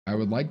I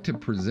would like to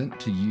present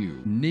to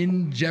you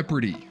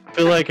NinJeopardy. I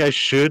feel like I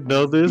should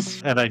know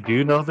this, and I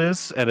do know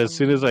this, and as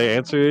soon as I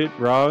answer it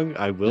wrong,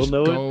 I will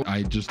know it.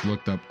 I just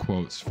looked up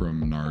quotes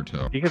from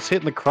Naruto. He gets hit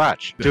in the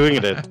crotch, doing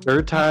it a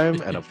third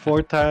time and a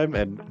fourth time,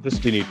 and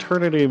just an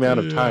eternity amount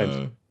of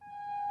times.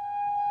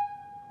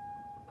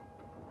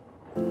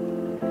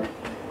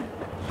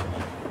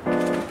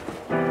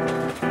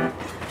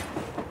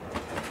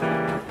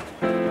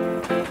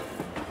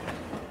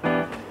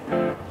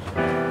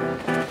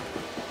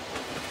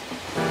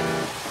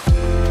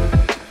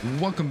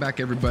 Welcome back,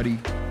 everybody.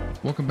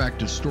 Welcome back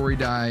to Story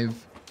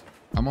Dive.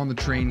 I'm on the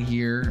train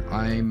here.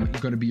 I'm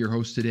going to be your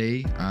host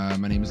today.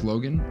 My name is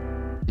Logan.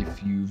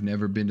 If you've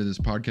never been to this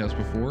podcast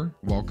before,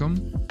 welcome.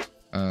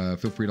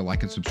 Feel free to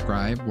like and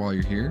subscribe while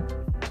you're here.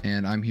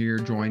 And I'm here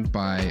joined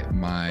by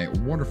my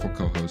wonderful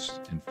co-host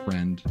and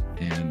friend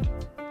and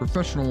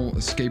professional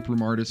escape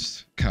room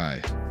artist,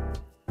 Kai.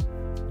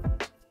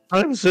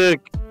 I'm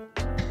sick.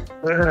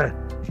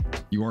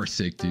 You are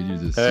sick, dude. You're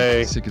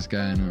the sickest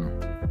guy I know.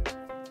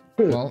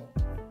 Well,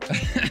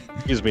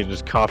 excuse me,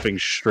 just coughing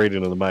straight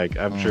into the mic.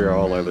 I'm sure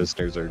all our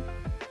listeners are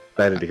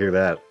excited to hear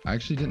that. I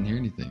actually didn't hear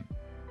anything.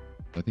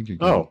 I think you're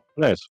good. Oh,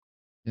 nice.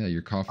 Yeah,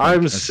 you're coughing.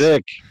 I'm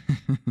sick.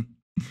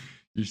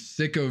 You're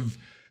sick of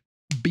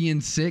being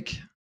sick?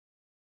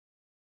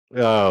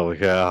 Oh,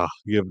 yeah.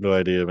 You have no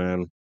idea,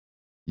 man.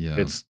 Yeah.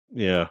 Do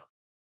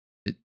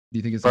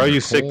you think it's for all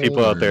you sick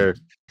people out there,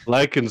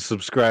 like and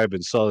subscribe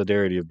in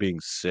solidarity of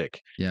being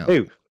sick. Yeah.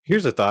 Hey,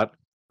 here's a thought.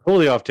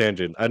 Totally off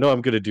tangent. I know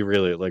I'm gonna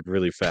derail it like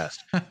really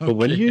fast. Okay. But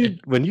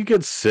when you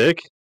get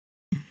sick,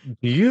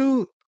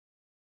 in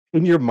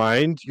your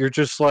mind, you're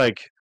just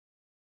like,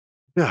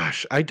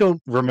 gosh, I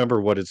don't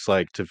remember what it's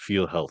like to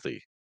feel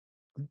healthy.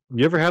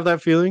 You ever have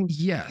that feeling?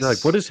 Yes. You're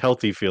like, what does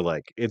healthy feel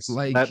like? It's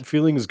like that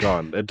feeling is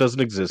gone. It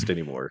doesn't exist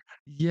anymore.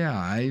 Yeah,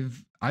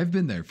 I've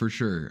been there for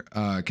sure.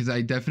 Because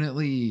I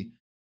definitely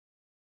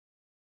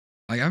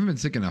I haven't been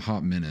sick in a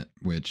hot minute,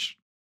 which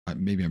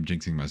maybe I'm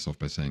jinxing myself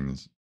by saying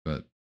this,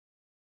 but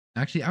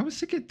actually, I was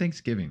sick at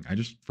Thanksgiving. I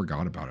just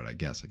forgot about it, I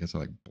guess. I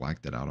like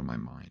blacked it out of my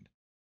mind.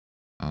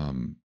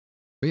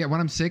 But yeah, when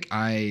I'm sick,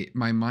 my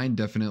mind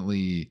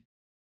definitely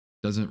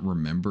doesn't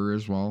remember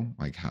as well,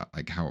 like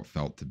how it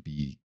felt to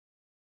be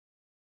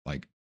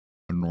like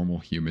a normal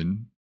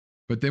human.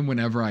 But then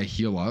whenever I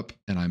heal up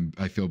and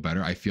I feel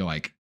better, I feel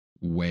like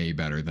way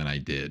better than I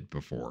did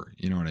before.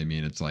 You know what I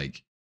mean? It's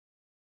like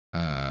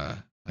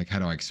how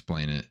do I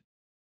explain it?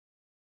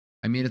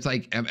 I mean, it's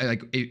like have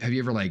you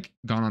ever like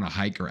gone on a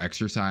hike or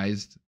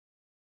exercised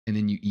and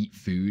then you eat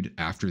food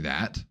after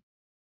that?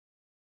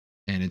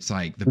 And it's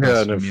like the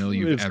best meal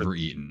you've ever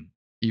eaten.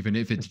 Even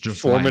if it's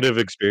just formative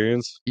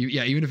experience.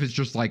 Yeah, even if it's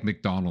just like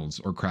McDonald's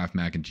or Kraft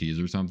mac and cheese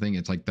or something,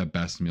 it's like the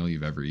best meal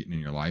you've ever eaten in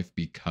your life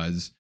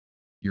because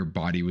your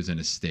body was in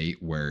a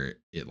state where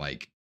it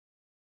like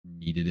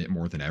needed it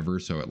more than ever.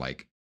 So it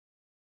like,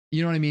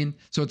 you know what I mean?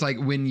 So it's like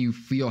when you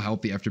feel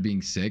healthy after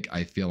being sick,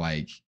 I feel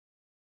like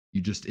you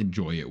just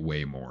enjoy it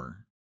way more.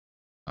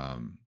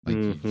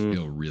 You just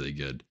feel really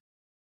good.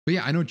 But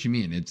yeah, I know what you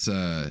mean. It's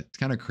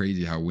kind of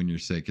crazy how when you're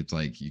sick, it's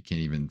like you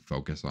can't even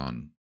focus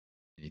on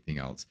anything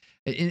else.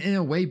 In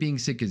a way, being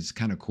sick is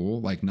kind of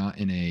cool. Like not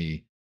in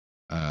a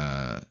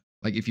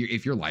like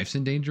if your life's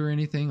in danger or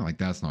anything, like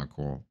that's not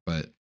cool.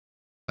 But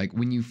like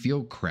when you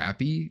feel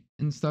crappy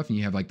and stuff and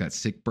you have like that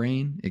sick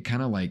brain, it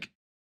kind of like,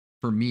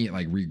 for me, it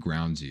like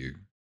regrounds you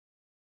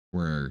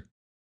where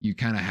you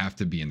kind of have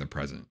to be in the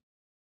present.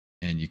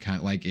 And you kind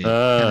of like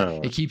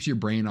it keeps your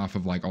brain off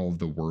of like all of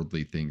the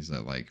worldly things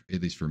that, like,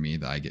 at least for me,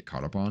 that I get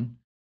caught up on.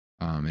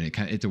 And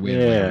it's a way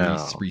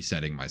of like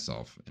resetting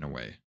myself in a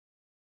way.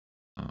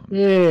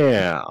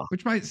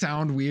 Which might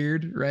sound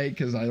weird, right?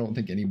 Because I don't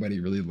think anybody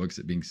really looks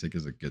at being sick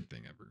as a good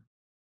thing ever.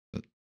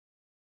 But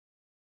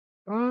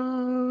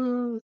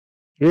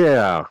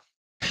yeah,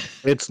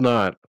 it's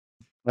not.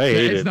 I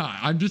hate it. It's not.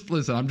 I'm just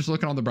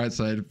looking on the bright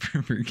side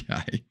for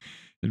Kai.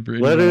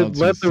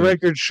 Let the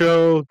record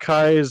show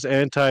Kai is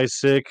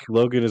anti-sick.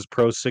 Logan is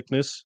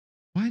pro-sickness.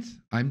 What?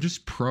 I'm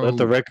just pro. Let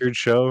the record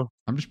show.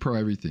 I'm just pro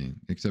everything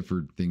except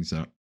for things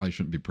that I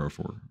shouldn't be pro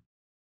for.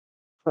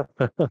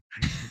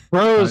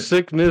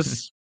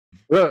 Pro-sickness.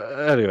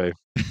 Well, anyway,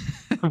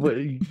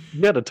 you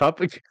got a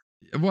topic?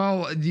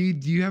 Well, do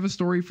you have a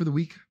story for the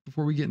week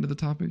before we get into the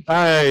topic?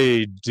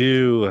 I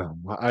do.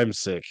 I'm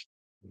sick.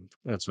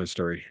 That's my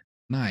story.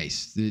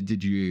 Nice.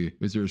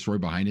 Was there a story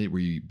behind it? Were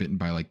you bitten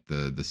by like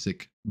the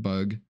sick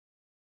bug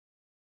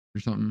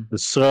or something? The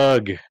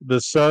sug,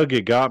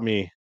 it got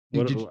me.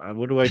 What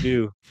do I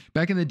do?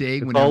 Back in the day,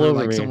 whenever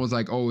like someone was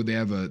like, oh,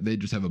 they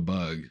just have a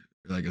bug,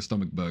 like a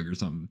stomach bug or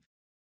something.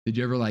 Did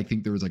you ever like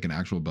think there was like an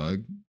actual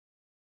bug?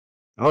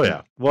 Oh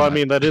yeah. Well, I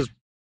mean, that is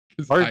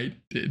part. I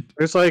did.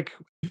 There's like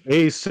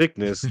a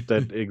sickness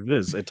that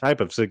exists, a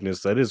type of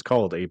sickness that is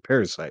called a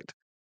parasite.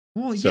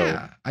 Well,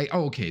 yeah.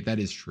 Okay, that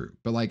is true.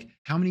 But like,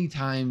 how many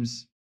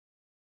times,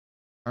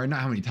 or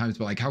not how many times,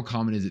 but like, how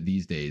common is it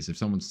these days if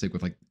someone's sick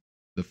with like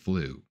the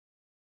flu?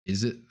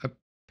 Is it a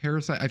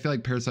parasite? I feel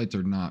like parasites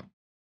are not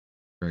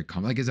very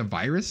common. Like, is a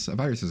virus? A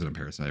virus isn't a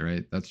parasite,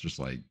 right? That's just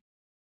like,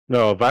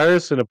 No, a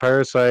virus and a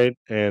parasite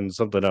and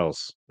something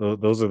else.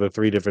 Those are the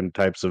 3 different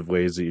types of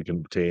ways that you can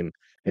obtain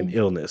an well,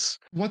 illness.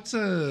 what's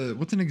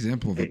an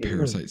example of a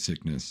parasite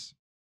sickness?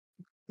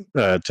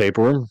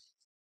 Tapeworm.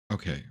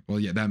 Okay, well,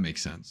 yeah, that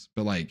makes sense.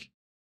 But like,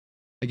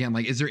 again,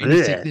 like, is there any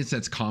Yeah. sickness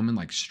that's common,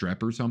 like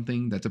strep or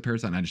something, that's a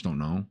parasite? And I just don't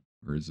know,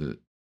 or is it?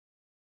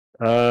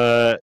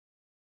 Uh,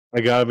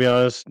 I gotta be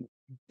honest,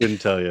 couldn't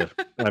tell you.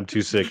 I'm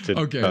too sick to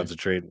Okay,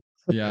 concentrate.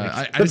 yeah,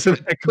 I just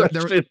Answer that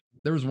question.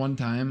 there was one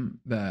time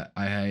that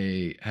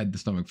I had the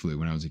stomach flu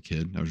when I was a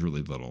kid. I was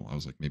really little. I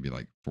was like maybe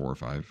like 4 or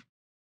 5,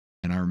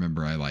 and I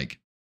remember I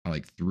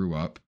threw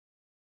up,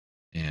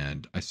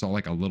 and I saw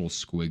like a little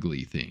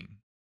squiggly thing.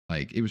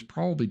 Like it was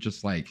probably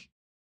just like,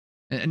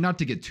 and not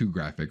to get too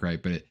graphic,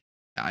 right? But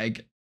I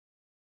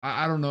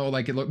I don't know,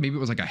 like it looked, maybe it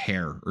was like a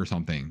hair or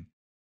something.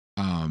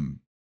 Um,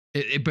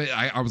 but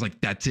I was like,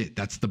 that's it,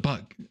 that's the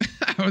bug.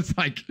 I was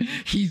like,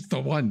 he's the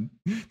one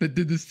that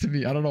did this to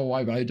me. I don't know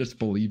why, but I just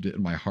believed it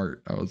in my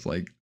heart. I was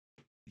like,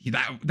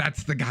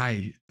 that's the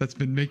guy that's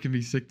been making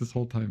me sick this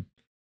whole time.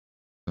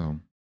 So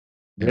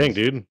it Dang, was,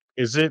 dude.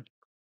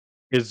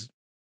 Is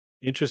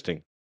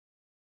interesting.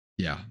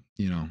 yeah,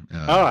 you know,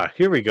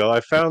 Here we go. I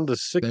found the there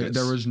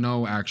sickness. was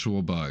no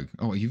actual bug.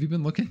 Oh, have you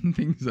been looking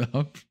things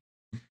up?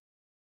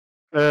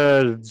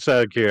 Just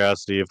out of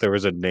curiosity, if there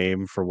was a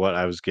name for what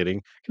I was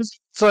getting, because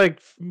it's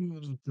like,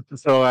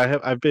 so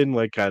I've been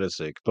like kind of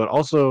sick, but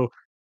also,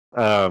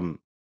 um,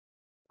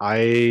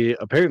 I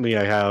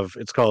have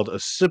it's called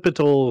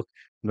occipital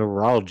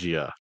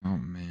neuralgia, Oh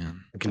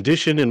man. a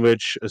condition in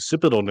which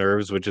occipital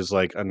nerves, which is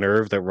like a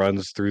nerve that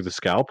runs through the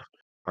scalp,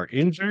 are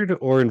injured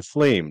or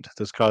inflamed.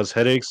 This causes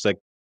headaches that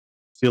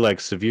feel like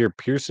severe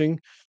piercing,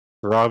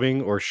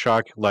 throbbing, or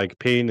shock-like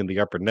pain in the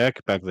upper neck,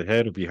 back of the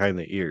head, or behind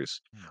the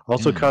ears. Oh,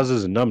 Also man.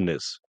 causes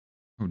numbness.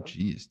 Oh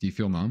geez. Do you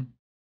feel numb?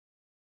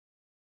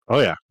 Oh,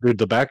 yeah. Dude,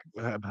 the back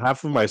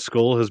half of my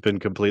skull has been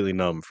completely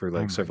numb for, Oh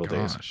like, my several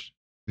days. gosh.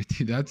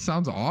 Dude, that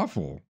sounds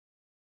awful.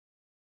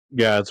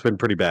 Yeah, it's been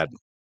pretty bad.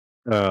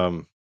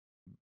 Um,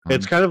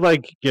 it's Um, kind of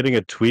like getting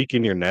a tweak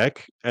in your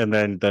neck, and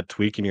then that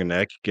tweak in your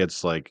neck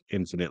gets, like,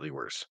 infinitely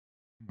worse.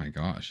 oh my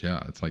gosh,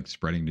 yeah, it's like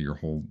spreading to your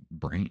whole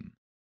brain.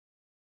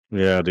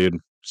 Yeah, dude.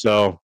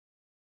 So,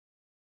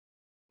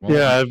 Well,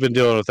 yeah, I've been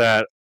dealing with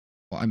that.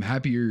 I'm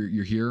happy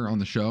you're here on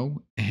the show,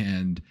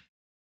 and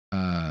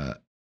uh,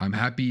 I'm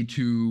happy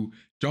to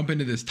jump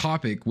into this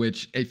topic.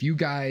 Which, if you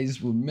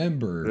guys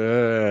remember,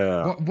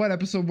 Yeah. what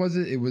episode was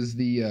it? It was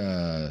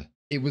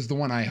the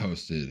one I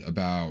hosted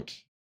about.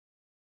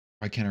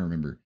 Why can't I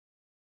remember?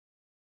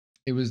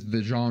 It was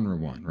the genre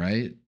one,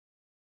 right?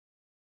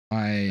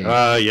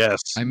 I Yes.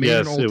 I made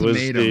an Yes, it was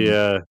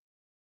ultimatum.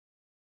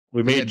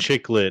 we I made had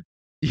Chicklet.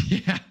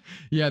 Yeah,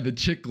 yeah, the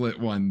chicklet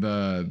one,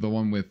 the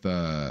one with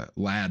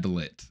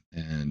Ladlit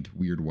and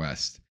Weird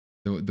West.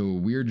 The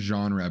weird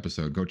genre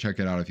episode. Go check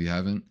it out if you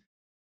haven't.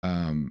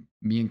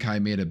 Me and Kai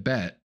made a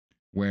bet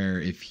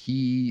where if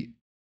he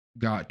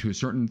got to a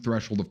certain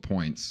threshold of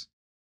points,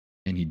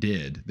 and he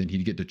did, then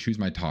he'd get to choose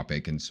my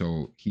topic. And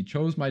so he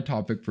chose my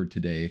topic for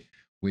today,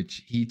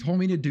 which he told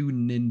me to do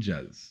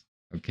ninjas.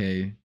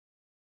 Okay. Like,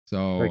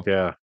 So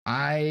yeah.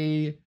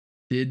 I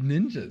did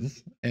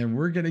ninjas, and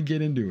we're gonna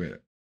get into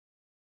it.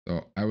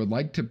 So I would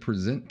like to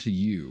present to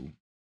you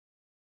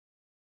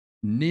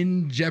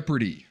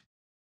NinJeopardy,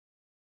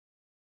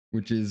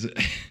 which is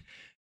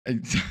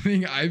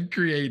something I've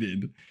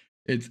created.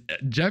 It's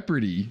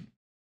Jeopardy,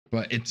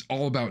 but it's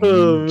all about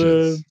Oh,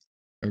 ninjas.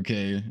 man.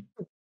 Okay.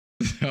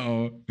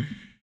 So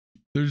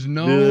there's Dude,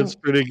 that's no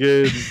pretty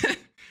good.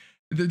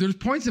 there's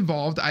points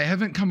involved. I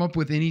haven't come up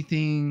with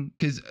anything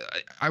because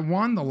I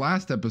won the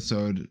last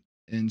episode,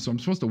 and so I'm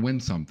supposed to win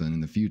something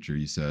in the future,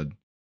 you said.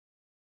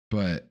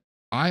 But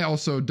I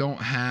also I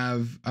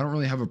don't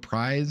really have a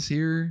prize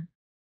here.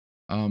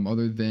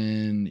 Other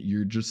than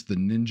you're just the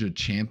ninja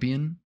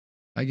champion,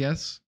 I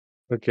guess.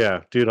 Heck yeah.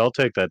 Dude, I'll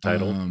take that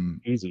title.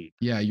 Um, Easy.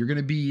 yeah, you're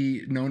gonna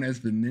be known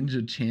as the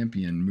ninja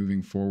champion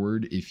moving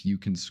forward if you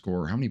can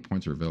score. How many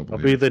points are available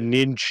I'll be here? the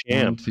nin 1,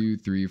 champ. 2,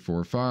 3,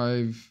 4,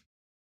 5,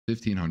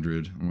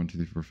 1,500. 1, 2,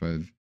 3, 4,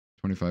 5,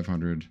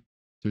 2,500.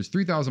 There's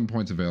 3,000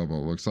 points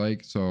available, it looks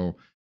like. So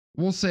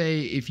we'll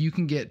say if you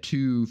can get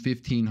to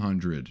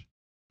 1,500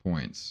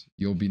 points,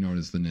 you'll be known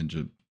as the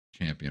ninja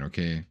champion.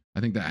 Okay,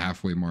 I think that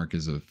halfway mark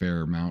is a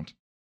fair amount.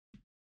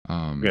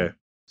 Okay.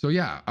 So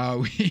yeah,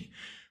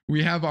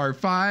 we have our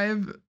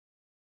 5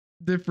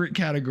 different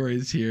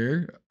categories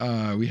here.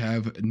 We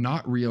have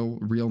not real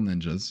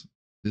ninjas.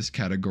 This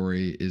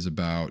category is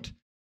about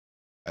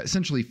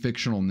essentially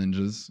fictional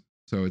ninjas.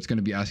 So it's going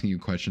to be asking you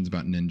questions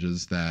about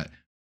ninjas that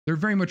they're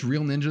very much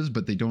real ninjas,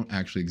 but they don't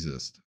actually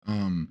exist.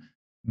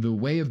 The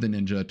Way of the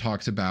Ninja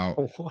talks about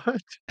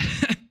What?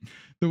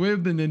 The Way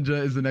of the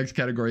Ninja is the next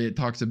category. It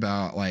talks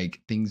about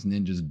like things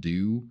ninjas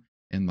do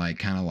and like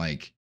kind of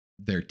like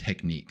their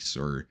techniques,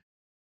 or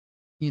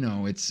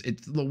it's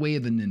the way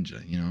of the ninja.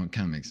 It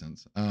kind of makes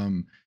sense.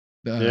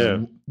 Yeah.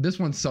 This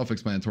one's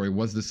self-explanatory.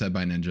 Was this said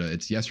by a ninja?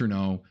 It's yes or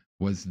no.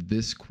 Was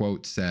this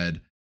quote said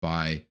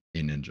by a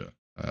ninja?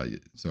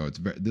 So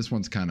this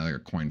one's kind of like a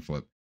coin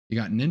flip. You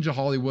got Ninja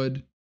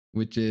Hollywood,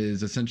 which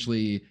is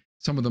essentially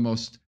some of the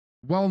most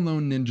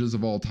well-known ninjas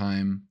of all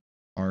time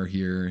are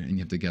here, and you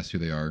have to guess who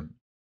they are.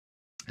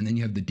 And then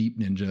you have the Deep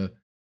Ninja,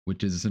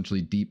 which is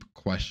essentially deep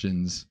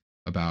questions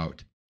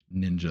about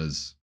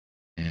ninjas,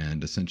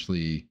 and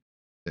essentially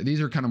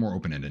these are kind of more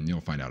open-ended, and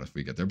you'll find out if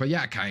we get there. But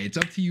yeah, Kai, it's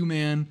up to you,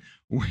 man.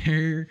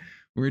 Where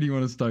do you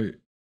want to start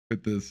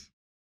with this?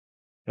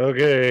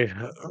 Okay.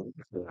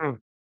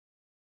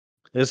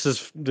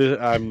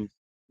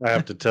 I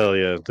have to tell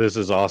you, this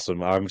is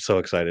awesome. I'm so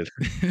excited.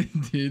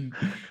 Dude,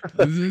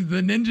 this is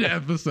the ninja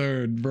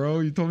episode,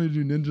 bro. You told me to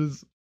do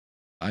ninjas.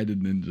 I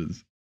did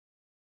ninjas.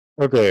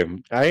 Okay,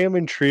 I am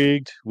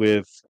intrigued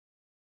with.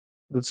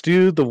 Let's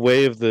do the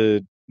way of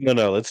the.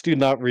 No. Let's do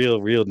not real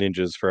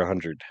ninjas for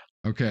 100.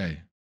 Okay.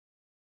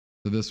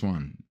 So this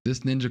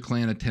ninja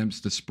clan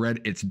attempts to spread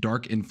its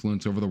dark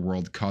influence over the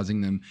world, causing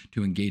them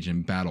to engage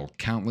in battle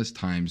countless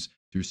times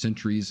through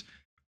centuries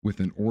with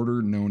an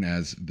order known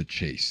as the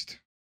Chaste.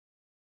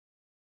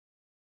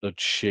 The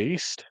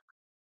Chaste?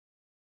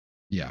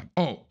 Yeah.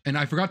 Oh, and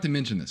I forgot to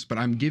mention this, but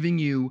I'm giving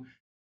you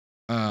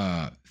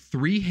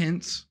 3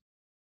 hints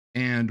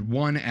and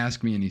 1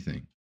 ask me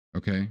anything.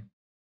 Okay?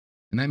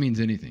 And that means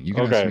anything. You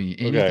can ask me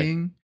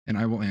anything and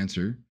I will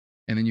answer.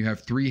 And then you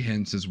have 3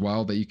 hints as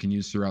well that you can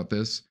use throughout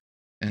this,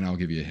 and I'll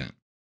give you a hint.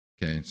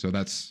 Okay? So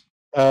that's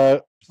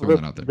throwing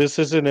that out there. This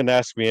isn't an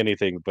ask me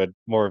anything, but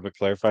more of a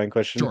clarifying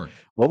question. Sure.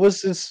 What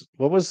was this?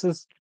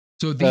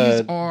 So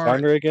these are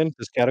genre again?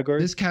 This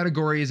category? This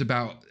category is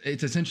about,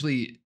 it's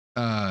essentially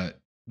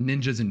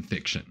ninjas in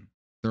fiction.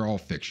 They're all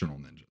fictional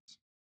ninjas.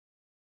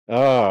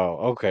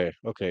 Oh, okay.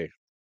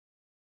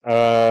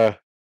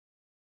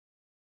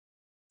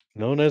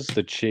 Known as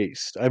the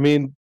Chaste. I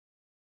mean,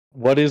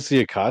 what is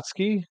the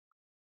Akatsuki? Is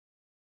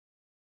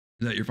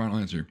that your final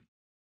answer?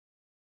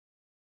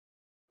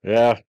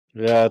 Yeah,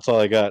 that's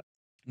all I got.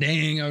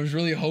 Dang, I was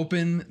really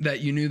hoping that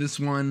you knew this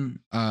one.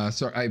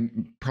 So I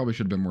probably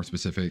should have been more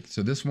specific.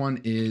 So this one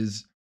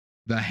is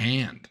The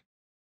Hand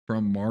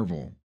from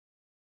Marvel.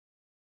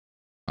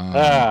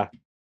 So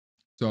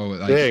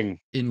like dang,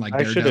 in like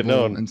I should have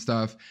Daredevil known and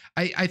stuff.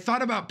 I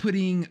thought about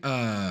putting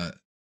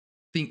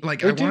they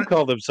do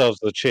call themselves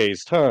the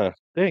Chaste, huh?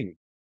 Dang.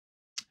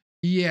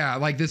 Yeah,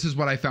 like this is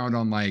what I found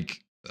on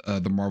like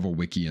the Marvel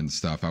wiki and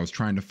stuff. I was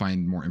trying to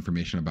find more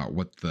information about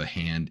what the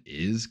Hand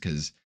is,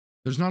 because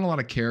there's not a lot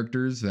of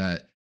characters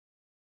that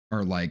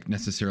are like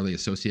necessarily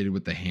associated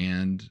with the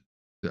Hand.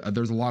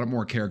 There's a lot of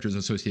more characters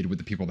associated with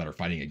the people that are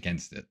fighting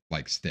against it,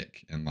 like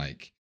Stick and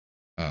like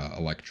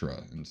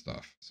Elektra and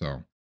stuff.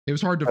 So it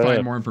was hard to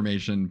find more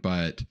information,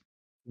 but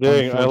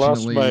dang, I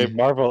lost my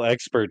Marvel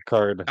expert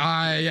card.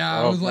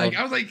 I was like,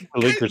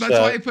 that's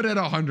why I put it at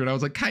 100. I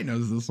was like, Kite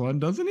knows this one,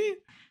 doesn't he?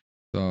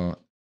 So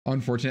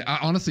unfortunate.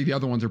 Honestly, the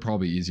other ones are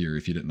probably easier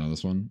if you didn't know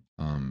this one.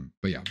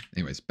 But yeah.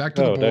 Anyways, back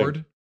to the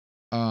board.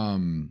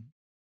 Dang.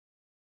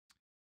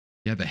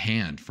 Yeah, the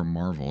Hand from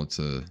Marvel.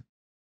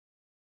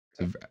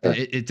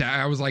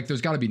 I was like, there's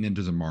got to be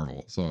ninjas in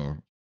Marvel. So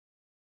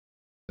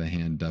the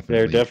Hand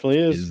definitely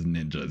is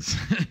ninjas.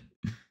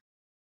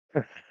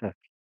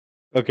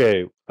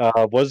 Okay.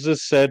 Was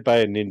this said by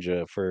a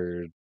ninja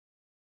for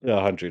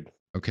 100?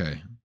 Okay.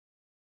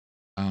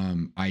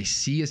 I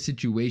see a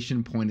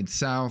situation pointed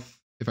south.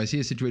 If I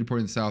see a situation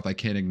pointed south, I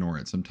can't ignore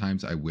it.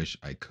 Sometimes I wish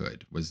I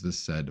could. Was this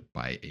said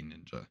by a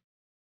ninja?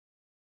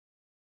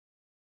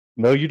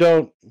 No, you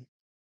don't.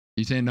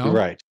 You saying no? You're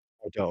right.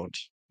 I don't.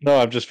 No,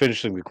 I'm just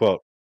finishing the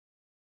quote.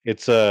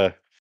 It's no,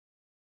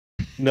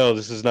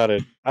 this is not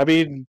it. I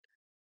mean,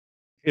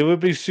 it would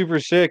be super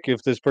sick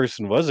if this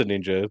person was a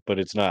ninja, but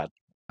it's not.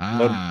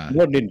 No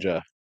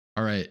ninja.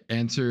 All right.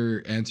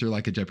 Answer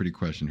like a Jeopardy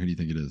question. Who do you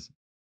think it is?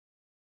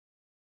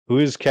 Who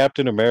is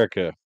Captain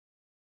America?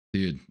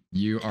 Dude,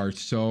 you are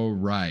so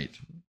right.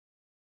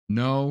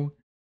 No,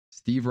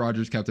 Steve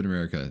Rogers, Captain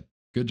America.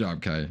 Good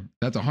job, Kai.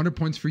 That's 100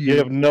 points for you. You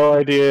have no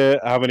idea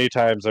how many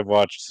times I've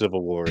watched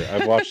Civil War.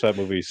 I've watched that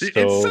movie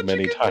so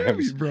many times,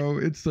 movie, bro.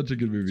 It's such a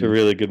good movie. It's a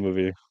really good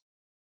movie.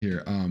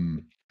 Here,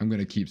 I'm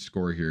gonna keep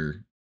score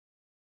here.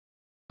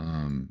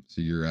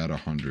 So you're at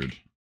 100.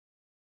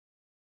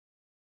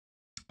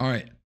 All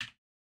right.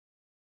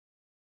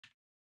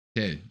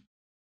 Okay.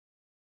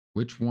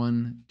 Which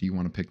one do you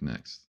want to pick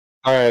next?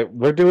 All right,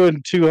 we're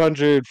doing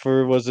 200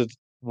 for was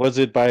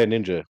it by a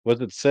ninja?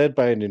 Was it said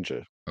by a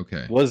ninja?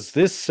 Okay. Was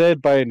this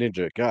said by a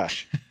ninja?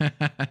 Gosh.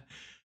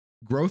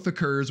 Growth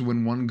occurs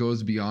when one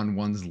goes beyond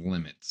one's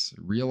limits.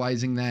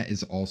 Realizing that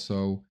is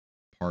also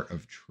part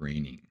of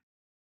training.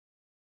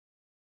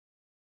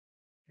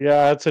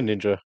 Yeah, that's a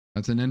ninja.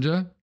 That's a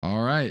ninja?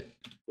 All right.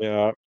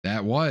 Yeah.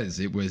 It was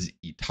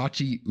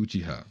Itachi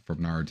Uchiha from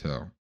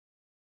Naruto.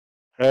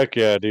 Heck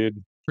yeah,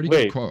 dude. Pretty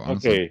good quote,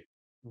 honestly. Okay.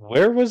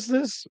 Where was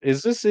this?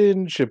 Is this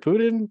in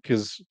Shippuden?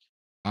 Because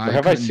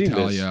have I seen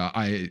this? Yeah,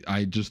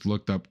 I just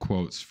looked up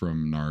quotes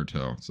from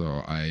Naruto,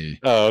 so I.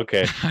 Oh,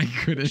 okay. I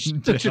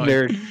couldn't. Such a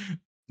nerd.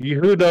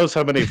 Who knows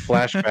how many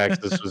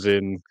flashbacks this was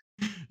in?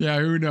 Yeah,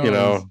 who knows? You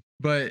know,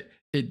 but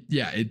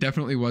it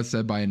definitely was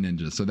said by a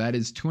ninja. So that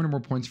is 200 more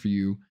points for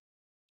you,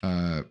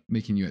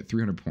 making you at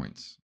 300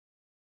 points.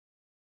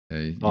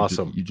 Okay,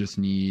 Awesome. you just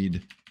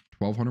need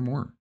 1,200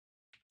 more.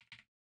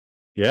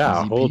 Yeah, a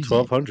Easy whole peasy.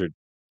 1,200.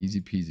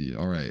 Easy peasy.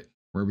 All right,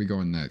 where are we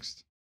going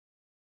next?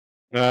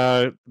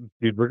 Uh,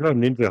 Dude, we're going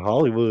Ninja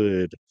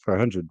Hollywood for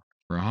 100.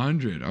 For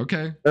 100.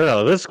 Okay.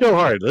 No, let's go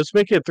hard. Let's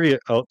make it three.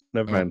 Oh,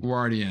 never Oh, mind. we're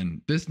already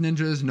in. This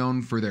ninja is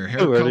known for their Oh, hair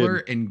we're already color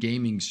in. and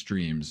gaming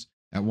streams.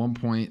 At one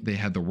point, they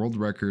had the world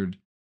record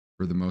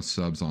for the most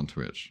subs on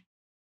Twitch.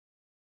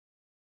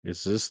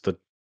 Is this the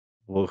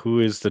who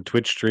is the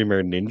Twitch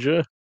streamer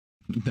Ninja?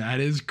 That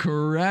is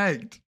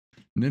correct.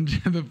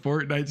 Ninja, the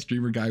Fortnite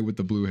streamer guy with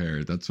the blue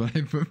hair. That's what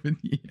I put in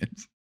the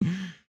answer.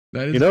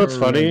 That is You know what's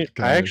funny? correct,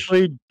 I Kai.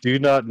 actually do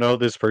not know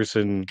this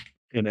person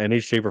in any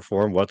shape or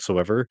form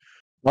whatsoever,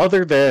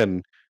 other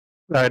than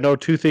I know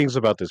two things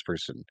about this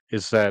person.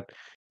 Is that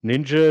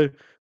Ninja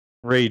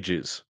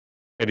rages,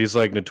 and he's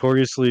like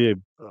notoriously a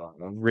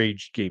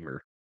rage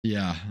gamer.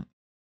 Yeah.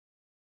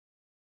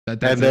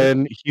 That's And it.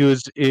 then he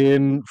was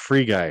in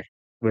Free Guy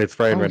with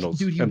Ryan Oh, Reynolds,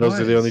 dude, he and those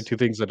are the only was. two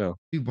things I know.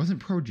 Dude, wasn't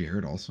Pro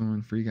Jared also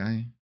in Free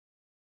Guy?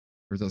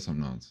 Or is that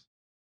something else?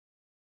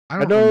 I I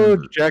don't know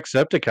remember.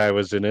 Jacksepticeye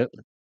was in it.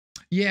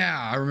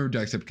 Yeah, I remember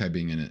Jacksepticeye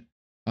being in it.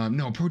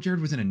 No, Pro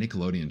Jared was in a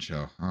Nickelodeon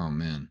show. Oh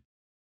man,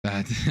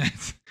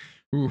 that's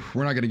ooh,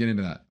 we're not gonna get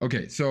into that.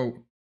 Okay, so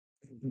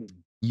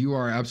you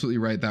are absolutely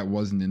right. That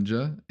was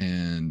Ninja,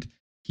 and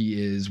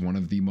he is one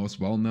of the most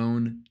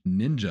well-known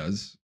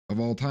ninjas of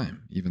all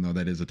time. Even though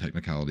that is a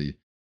technicality,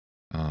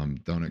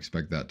 don't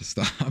expect that to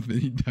stop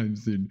anytime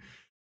soon.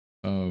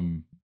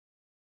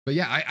 But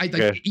yeah, I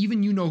Okay. like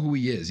even you know who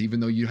he is, even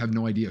though you have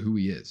no idea who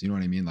he is. You know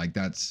what I mean? Like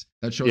that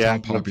shows Yeah, how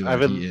popular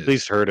I've at he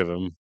least is. heard of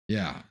him.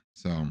 Yeah.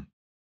 So,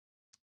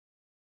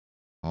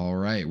 all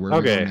right, where do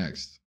we go Okay.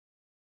 next?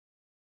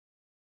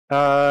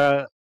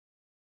 Uh,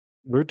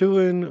 we're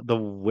doing the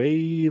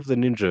Way of the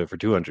Ninja for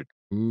 200.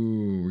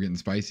 Ooh, we're getting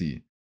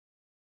spicy.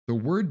 The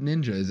word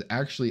ninja is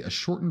actually a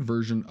shortened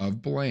version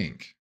of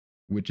blank,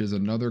 which is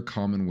another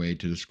common way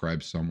to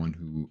describe someone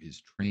who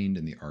is trained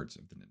in the arts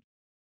of the ninja.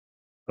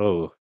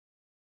 Oh,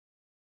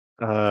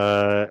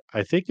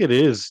 I think it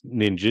is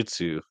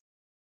ninjutsu,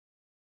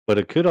 but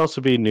it could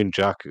also be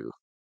ninjaku.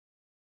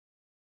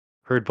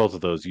 Heard both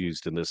of those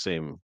used in the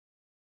same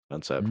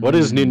concept. What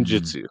is Mm,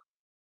 ninjutsu?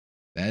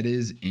 that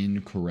is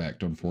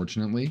incorrect,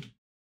 unfortunately.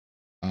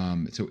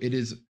 So it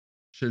is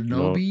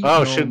No. shinobi Oh,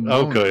 no shit.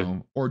 Okay.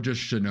 mono, or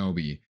just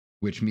shinobi,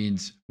 which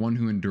means one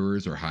who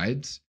endures or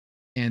hides.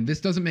 And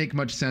this doesn't make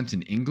much sense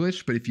in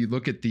English, but if you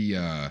look at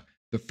the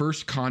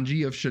first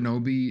kanji of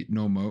shinobi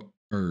no mo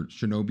or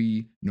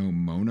shinobi no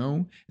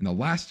mono and the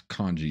last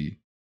kanji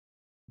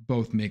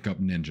both make up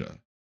ninja,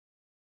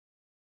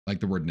 like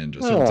the word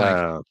ninja. So it's like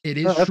Ah, it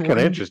is that's kind of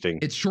shortened. interesting.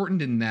 It's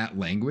shortened in that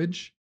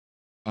language.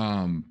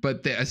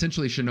 But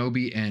essentially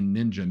shinobi and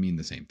ninja mean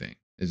the same thing.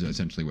 Is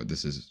essentially what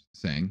this is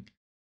saying.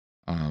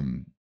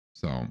 Um,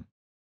 so Huh.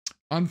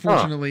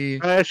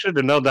 unfortunately, I should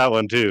have known that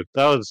one too.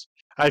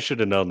 I should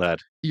have known that.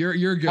 you're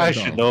I good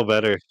should though, know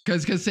better.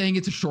 because saying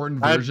it's a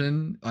shortened I,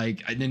 version,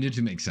 like I needed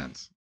to make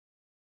sense.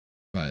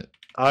 But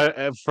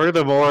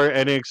Furthermore,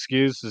 any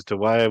excuse as to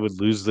why I would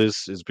lose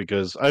this is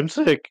because I'm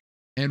sick.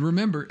 and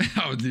remember,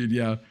 oh dude,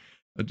 yeah,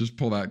 I just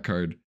pull that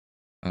card.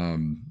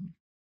 Um,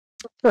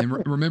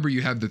 and remember,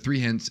 you have the 3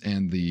 hints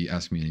and the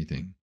ask me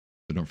anything,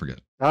 so don't forget.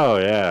 Oh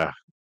yeah.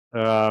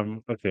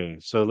 Okay,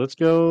 so let's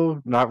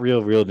go not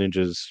real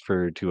ninjas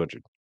for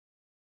 200.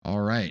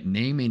 All right,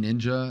 name a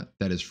ninja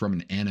that is from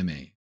an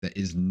anime that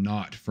is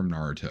not from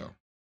Naruto.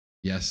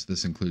 Yes,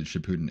 this includes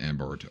Shippuden and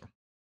Boruto.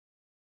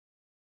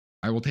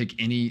 I will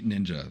take any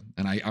ninja,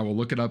 and I will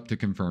look it up to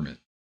confirm it.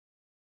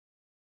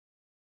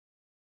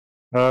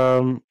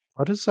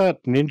 What is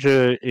that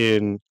ninja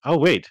in? Oh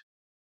wait,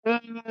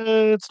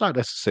 it's not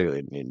necessarily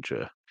a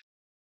ninja.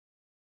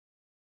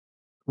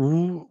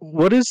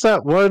 What is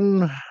that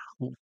one?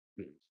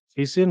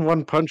 He's in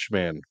One Punch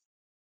Man.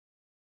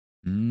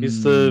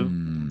 He's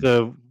Mm.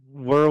 the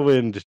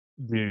whirlwind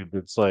dude.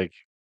 It's like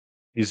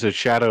he's a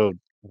shadow.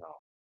 No,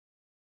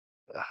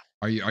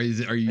 Are you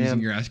using man,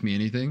 your ask me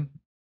anything?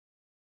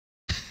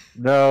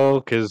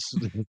 no, because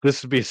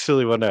this would be a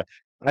silly one.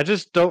 I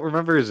just don't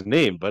remember his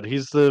name, but he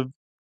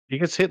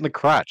gets hit in the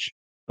crotch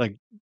like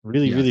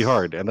really Yes.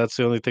 hard, and that's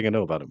the only thing I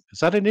know about him. Is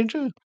that a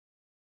ninja?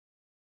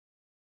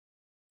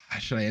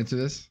 Should I answer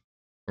this?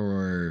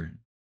 Or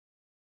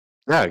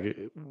Yeah.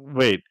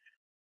 Wait.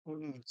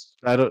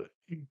 I don't.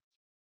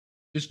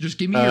 just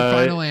give me your Uh,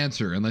 final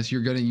answer, unless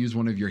you're gonna use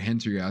one of your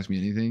hints or you ask me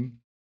anything.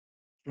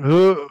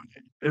 who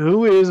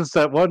who is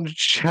that one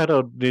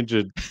shadow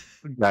ninja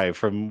guy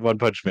from One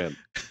Punch Man?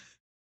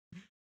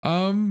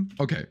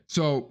 Okay,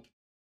 so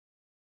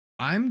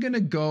I'm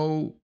gonna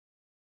go.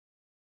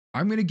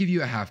 I'm gonna give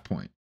you a half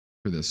point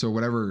for this. So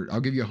whatever, I'll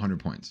give you 100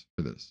 points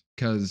for this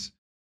because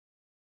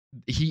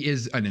he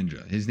is a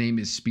ninja. His name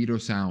is Speedo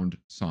Sound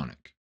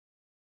Sonic,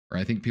 or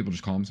I think people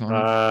just call him Sonic.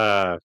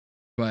 Uh,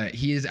 But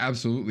he is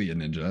absolutely a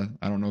ninja.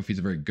 I don't know if he's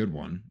a very good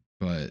one,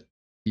 but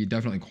he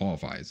definitely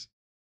qualifies.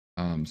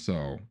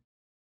 So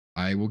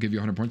I will give you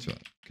 100 points for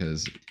that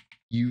because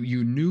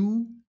you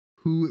knew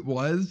who it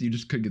was, you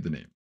just couldn't get the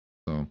name.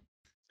 So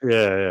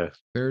Yeah, yeah.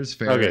 fair is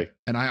fair. Okay.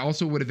 And I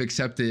also would have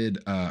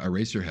accepted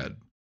Eraserhead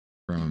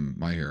from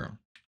My Hero.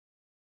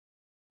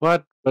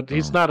 What? But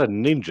he's So not a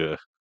ninja.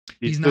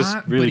 He's he's just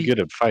not, but really good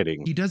at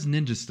fighting. he does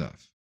ninja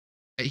stuff.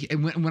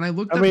 And when I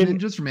looked I up mean,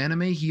 ninjas from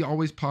anime, he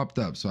always popped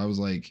up. So I was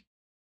like,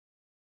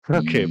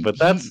 okay, he but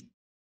he.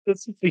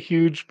 that's a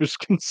huge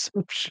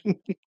misconception.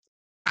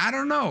 I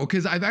don't know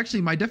because I've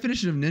actually my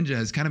definition of ninja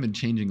has kind of been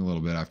changing a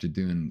little bit after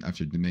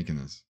making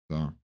this.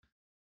 So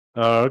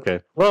Oh, okay.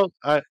 Well,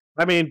 I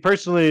mean,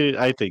 personally,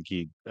 I think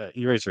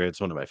Eraserhead's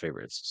one of my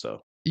favorites.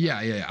 So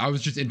yeah. I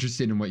was just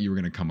interested in what you were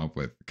gonna come up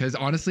with because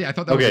honestly, I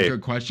thought that was a okay,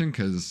 good question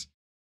because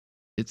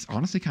it's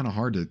honestly kind of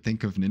hard to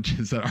think of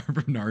ninjas that are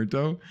from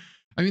Naruto.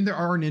 I mean, there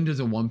are ninjas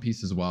in One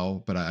Piece as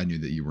well, but I knew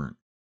that you weren't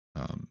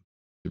um,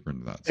 super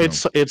into that.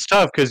 So it's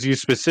tough because you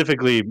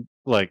specifically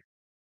like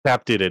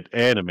tapped it at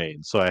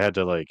anime, so I had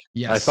to like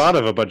I yes, thought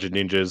of a bunch of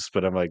ninjas,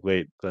 but I'm like,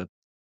 wait, that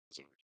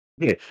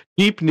yeah,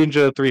 Deep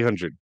Ninja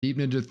 300. Deep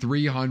Ninja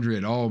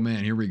 300. Oh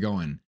man, here we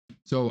going.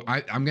 So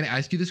I'm gonna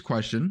ask you this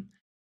question,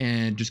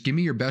 and just give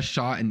me your best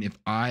shot. And if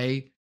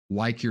I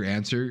like your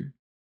answer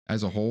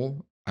as a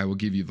whole, I will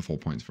give you the full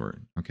points for it.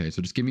 Okay,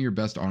 so just give me your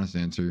best honest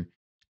answer.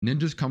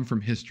 Ninjas come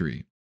from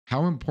history.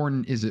 How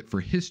important is it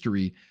for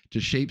history to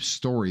shape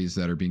stories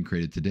that are being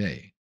created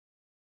today?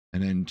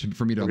 And then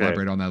for me to Okay.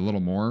 elaborate on that a little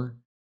more,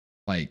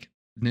 like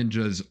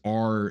ninjas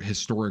are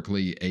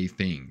historically a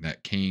thing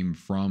that came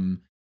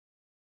from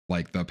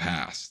like the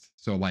past.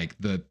 So like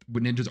the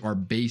ninjas are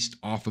based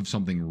off of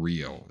something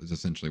real is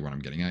essentially what I'm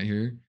getting at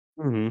here.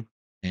 Hmm.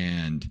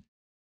 And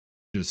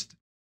just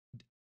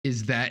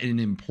is that an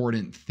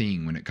important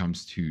thing when it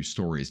comes to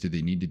stories? Do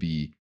they need to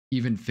be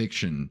even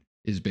fiction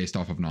is based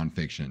off of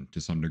nonfiction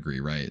to some degree,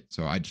 right?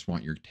 So I just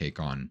want your take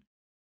on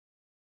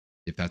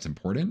if that's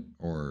important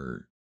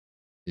or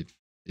if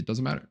it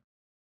doesn't matter.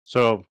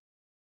 So,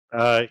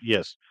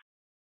 yes.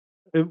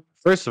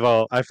 First of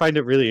all, I find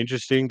it really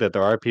interesting that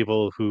there are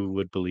people who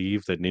would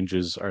believe that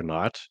ninjas are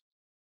not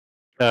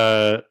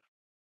uh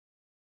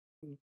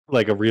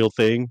like a real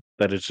thing,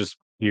 that it's just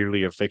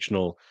purely a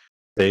fictional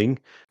thing,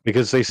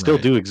 because they still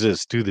Right. do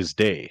exist to this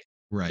day.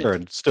 There Right. are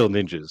still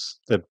ninjas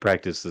that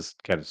practice this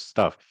kind of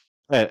stuff.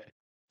 Uh,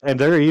 and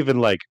there are even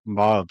like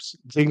mobs.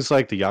 Things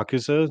like the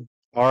Yakuza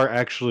are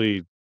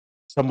actually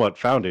somewhat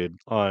founded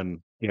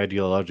on the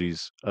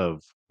ideologies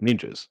of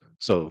ninjas.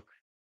 So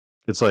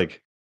it's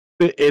like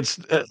it's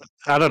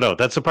I don't know.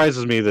 That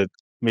surprises me that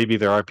maybe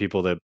there are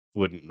people that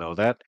wouldn't know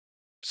that.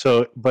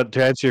 So, but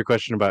to answer your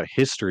question about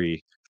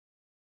history,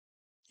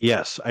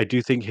 yes, I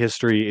do think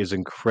history is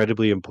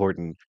incredibly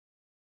important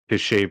to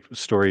shape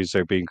stories that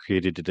are being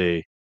created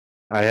today.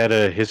 I had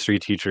a history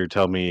teacher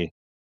tell me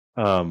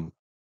um,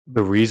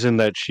 the reason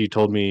that she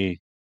told me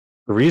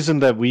the reason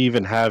that we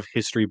even have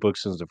history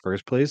books in the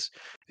first place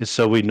is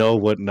so we know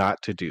what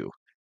not to do.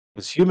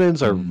 Because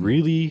humans are Mm.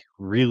 really,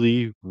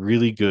 really,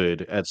 really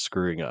good at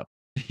screwing up.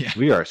 Yeah.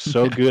 We are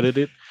so Yeah. good at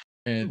it.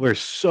 And We're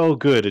so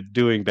good at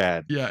doing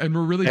bad. yeah, and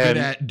we're really good And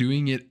at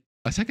doing it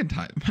a second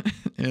time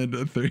and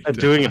a third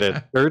doing it a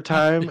time. third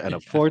time and a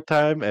Yeah. fourth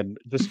time and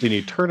just an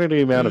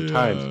eternity amount of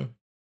times. Yeah.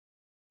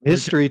 Like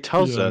History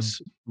tells yeah.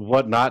 us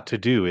what not to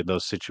do in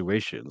those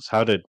situations,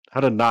 how to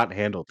not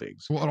handle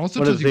things. Well, it also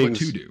One of tells the you what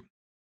to things do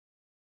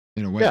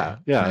in a way, yeah,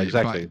 yeah, right?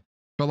 exactly.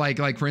 But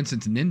like for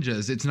instance,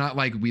 ninjas, it's not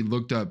like we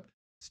looked up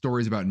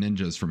stories about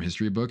ninjas from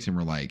history books and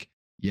we're like,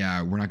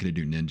 yeah, we're not going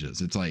to do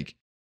ninjas. It's like,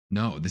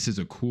 no, this is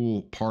a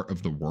cool part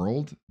of the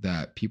world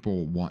that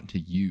people want to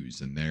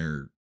use in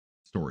their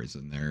stories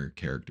and their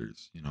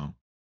characters, you know?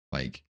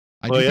 Like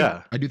Well,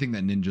 yeah. I do think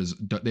that ninjas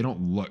they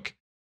don't look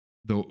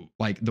the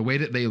way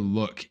that they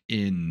look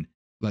in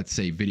let's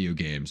say video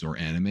games or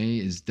anime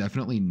is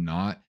definitely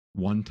not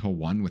one to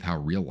one with how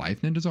real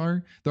life ninjas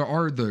are. There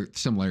are the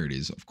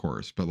similarities, of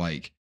course, but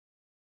like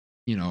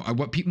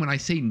what people when I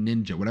say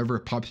ninja, whatever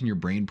pops in your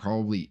brain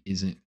probably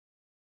isn't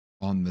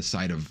on the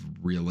side of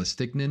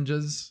realistic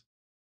ninjas.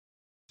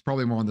 It's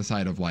probably more on the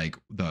side of like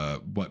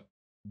what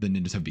the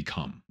ninjas have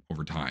become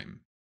over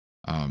time,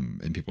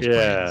 in people's brains.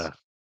 Yeah.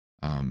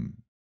 Um,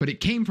 but it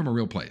came from a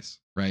real place,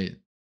 right?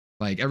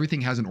 Like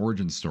everything has an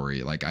origin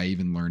story. Like I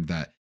even learned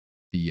that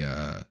the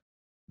uh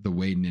the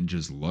way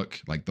ninjas look,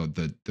 like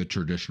the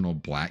traditional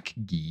black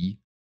gi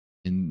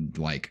and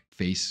like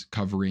face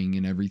covering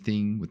and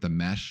everything with the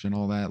mesh and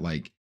all that,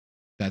 like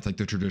that's like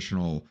the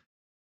traditional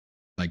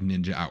like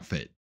ninja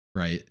outfit,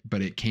 right?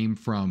 But it came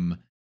from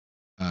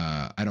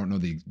I don't know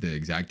the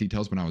exact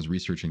details when I was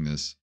researching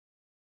this.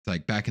 It's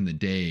like back in the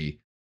day,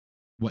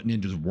 what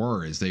ninjas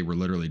were is they were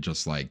literally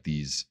just like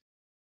these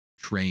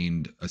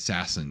trained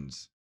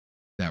assassins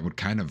that would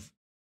kind of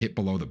hit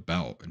below the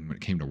belt. And when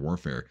it came to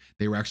warfare,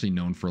 they were actually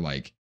known for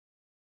like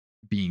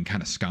being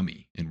kind of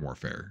scummy in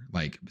warfare.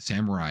 Like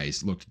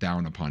samurais looked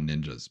down upon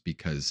ninjas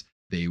because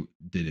they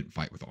didn't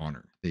fight with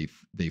honor.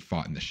 They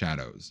fought in the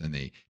shadows and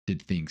they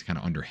did things kind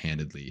of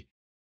underhandedly.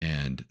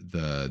 And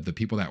the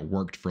people that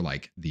worked for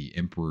like the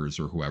emperors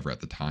or whoever at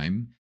the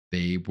time,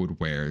 they would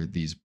wear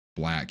these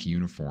black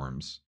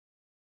uniforms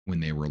when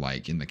they were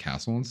like in the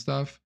castle and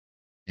stuff,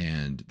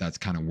 and that's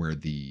kind of where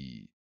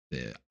the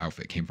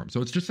outfit came from.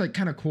 So it's just like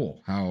kind of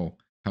cool how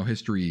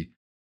history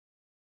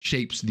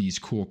shapes these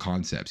cool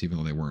concepts, even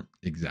though they weren't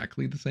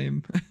exactly the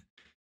same. But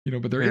Yeah,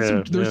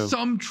 there's yeah,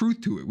 some truth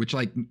to it, which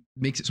like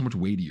makes it so much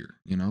weightier.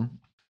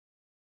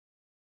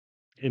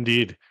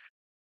 indeed.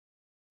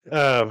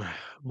 Um,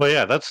 but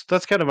yeah, that's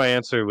kind of my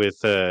answer with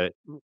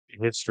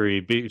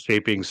history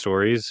shaping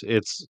stories.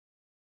 It's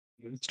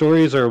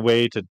stories are a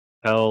way to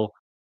tell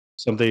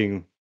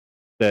something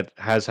that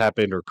has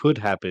happened or could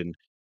happen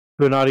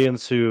to an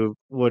audience who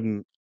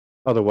wouldn't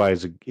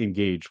otherwise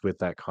engage with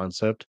that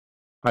concept.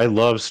 I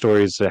love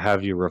stories that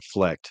have you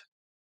reflect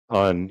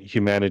on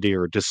humanity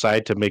or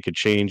decide to make a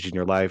change in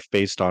your life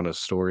based on a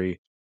story.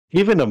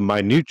 Even a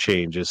minute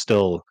change is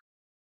still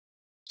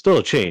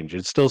a change.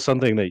 It's still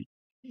something that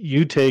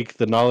you take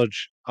the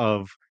knowledge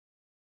of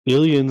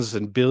billions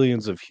and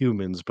billions of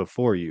humans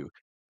before you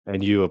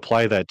and you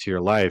apply that to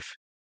your life.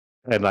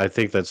 And I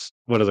think that's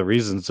one of the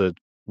reasons that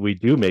we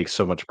do make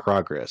so much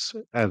progress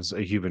as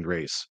a human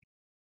race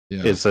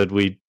Yeah. is that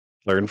we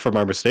learn from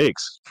our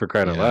mistakes for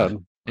crying out Yeah.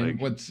 loud. And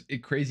Like, what's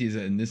crazy is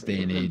that in this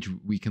day and age,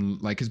 we can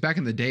like, because back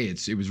in the day,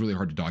 it was really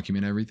hard to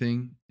document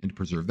everything and to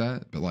preserve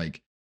that. But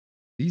like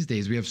these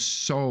days, we have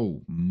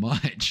so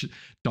much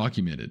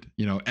documented.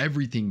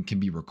 Everything can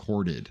be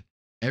recorded,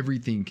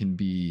 everything can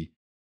be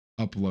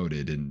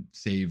uploaded and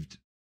saved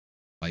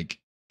like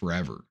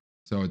forever.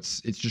 So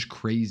it's just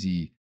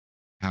crazy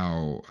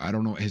how I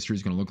don't know what history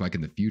is going to look like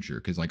in the future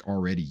because like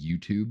already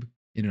YouTube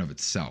in and of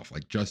itself,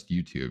 like just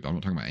YouTube, I'm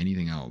not talking about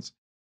anything else,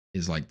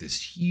 is like this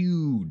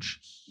huge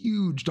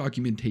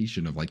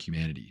documentation of like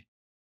humanity,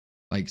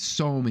 like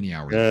so many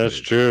hours of yeah, that's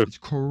footage. true. It's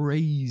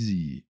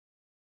crazy.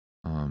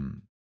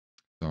 Um.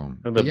 So, And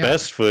the but yeah,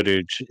 best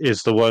footage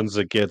is the ones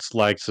that gets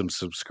likes and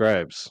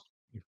subscribes.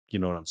 You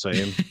know what I'm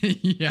saying?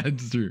 yeah,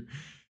 it's true.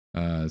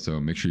 So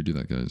make sure you do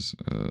that, guys.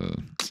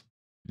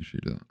 Make sure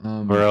you do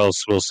that. Or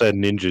else we'll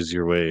send ninjas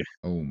your way.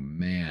 Oh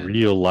man,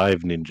 Real live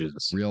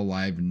ninjas. real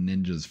live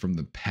ninjas from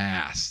the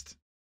past.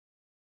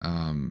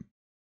 Um,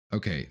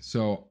 okay,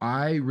 so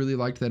I really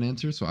liked that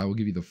answer, so I will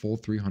give you the full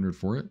 300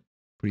 for it,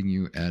 putting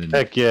you at an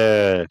Heck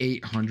yeah.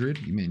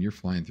 800. Man, you're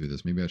flying through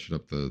this. Maybe I should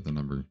up the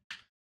number.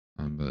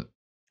 But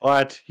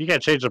What? You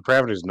can't change the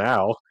parameters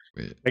now.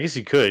 wait. I guess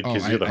you could Oh,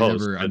 because you're the I host,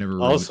 never but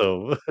really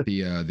also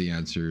the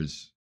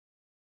answers.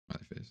 My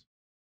face.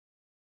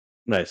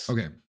 nice.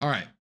 Okay. All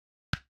right.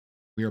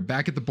 We are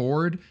back at the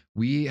board.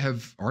 We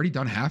have already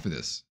done half of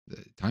this.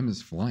 The time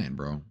is flying,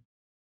 bro. All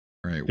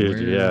right,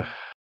 Dude, yeah.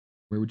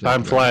 where would you like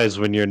Time to go? flies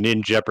when you're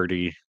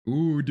NinJeopardy.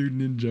 Ooh, dude,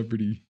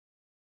 NinJeopardy.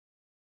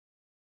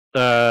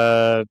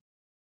 Uh,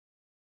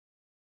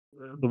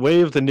 the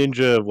way of the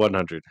ninja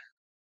 100.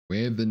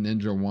 Way of the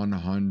Ninja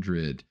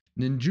 100.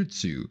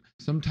 Ninjutsu,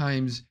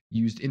 sometimes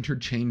used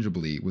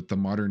interchangeably with the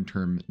modern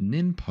term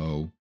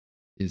ninpo,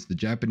 is the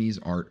Japanese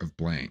art of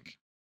blank.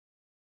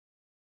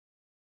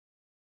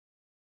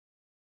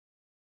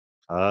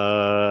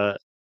 Uh,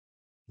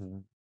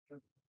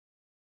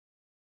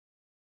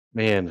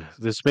 man,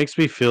 this makes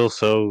me feel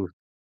so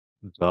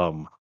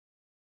dumb.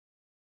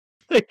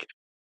 Like,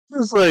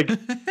 it's like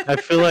I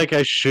feel like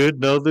I should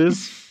know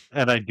this,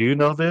 and I do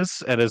know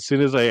this, and as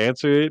soon as I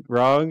answer it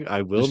wrong,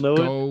 I will Just know it.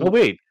 Oh go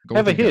wait, go I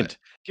with have a your gut. hint.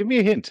 Give me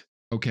a hint.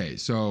 Okay,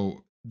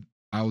 so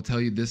I will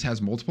tell you this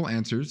has multiple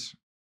answers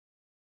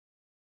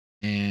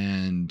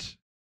and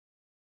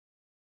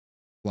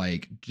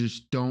like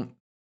just don't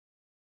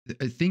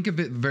think of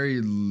it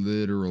very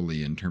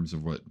literally in terms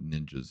of what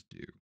ninjas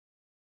do.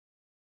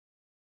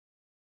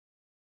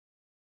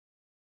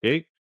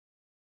 Okay.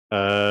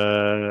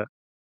 Uh,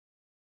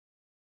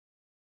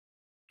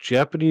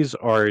 Japanese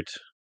art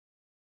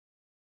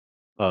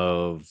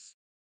of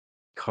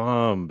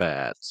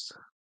combat.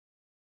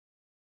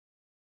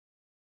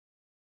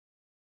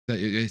 Say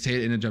it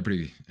in a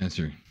Jeopardy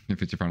answer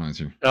if it's your final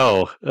answer.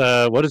 Oh,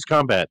 what is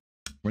combat?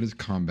 What is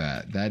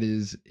combat? That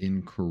is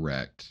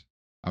incorrect.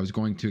 I was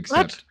going to What?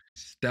 accept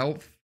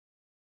stealth,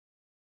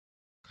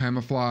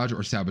 camouflage,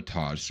 or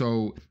sabotage.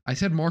 So I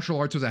said martial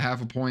arts was a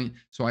half a point,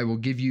 so I will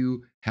give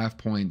you half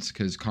points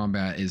because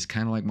combat is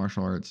kind of like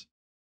martial arts.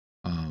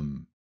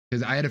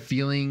 Because I had a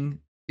feeling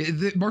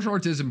martial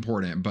arts is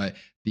important, but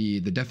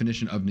the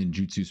definition of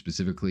ninjutsu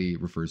specifically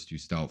refers to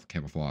stealth,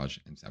 camouflage,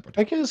 and I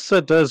sabotage. guess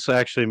that does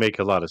actually make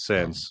a lot of So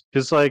sense.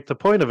 Because, like, the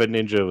point of a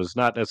ninja was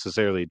not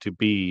necessarily to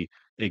be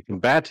a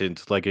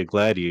combatant like a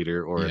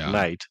gladiator or a yeah.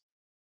 knight,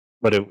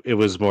 but it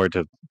was more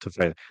to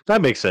fight.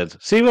 That makes sense.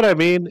 See what I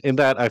mean? In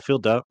that I feel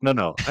dumb. No,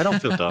 no, I don't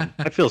feel dumb.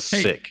 I feel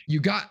Hey, sick. you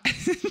got.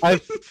 I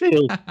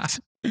feel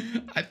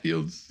I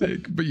feel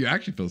sick, but you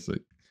actually feel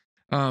sick.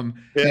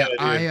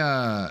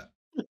 yeah,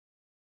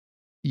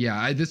 Yeah,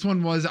 I do. this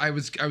one was I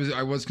was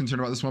concerned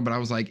about this one, but I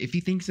was like, if he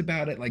thinks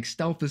about it, like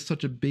stealth is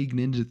such a big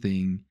ninja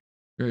thing,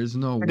 there's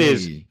no It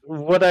is. way.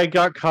 What I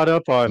got caught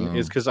up on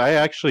is So because I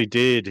actually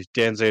did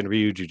Danzan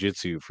Ryu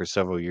Jiu-Jitsu for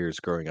several years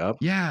growing up,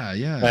 yeah,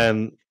 yeah,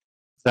 and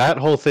that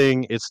whole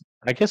thing, it's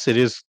I guess it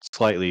is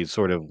slightly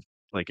sort of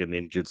like a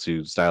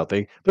ninjutsu style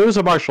thing, but it was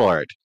a martial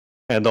art.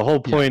 And the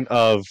whole Yeah. point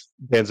of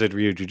Danzai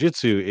Ryu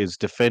Jiu-Jitsu is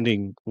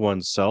defending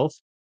oneself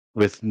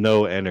with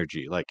no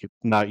energy, like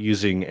not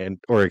using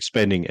or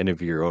expending any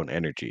of your own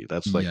energy.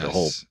 That's like the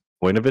whole Yes.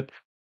 point of it.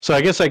 So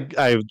I guess I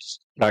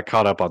got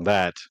caught up on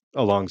that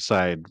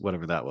alongside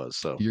whatever that was.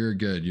 So You're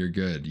good. You're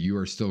good. You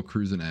are still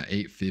cruising at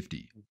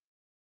 850.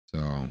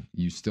 So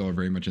you still are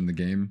very much in the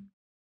game.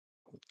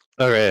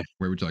 okay,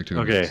 Where would you like to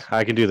go okay, next?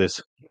 I can do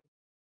this.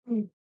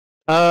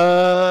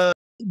 Uh,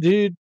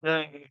 dude,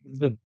 man,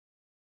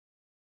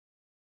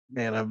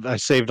 I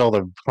saved all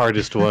the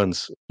hardest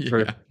ones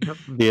for Yeah.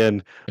 the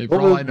end. Hey, for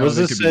What all I know, was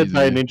they this could be said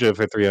by easy. Ninja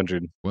for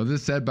 300? Well,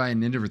 this said by a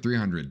ninja for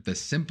 300. The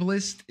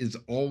simplest is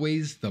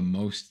always the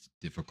most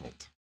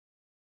difficult.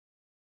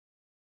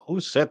 Who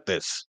said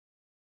this?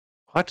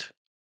 What?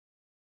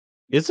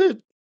 Is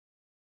it?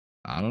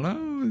 I don't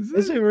know. Is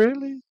Is it? it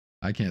really?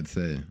 I can't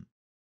say.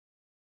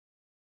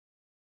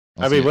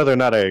 I'll I see mean, it. whether or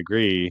not I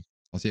agree.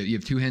 I'll see it. You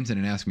have two hints and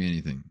an ask me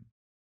anything.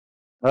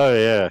 Oh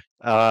yeah.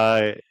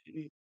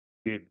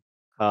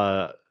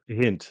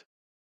 Hint.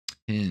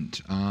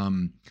 Hint. Uh,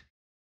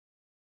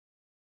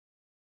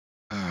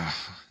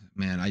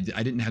 man, I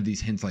didn't have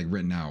these hints like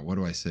written out. What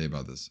do I say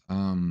about this?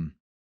 I'm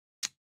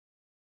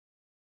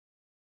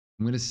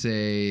gonna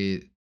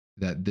say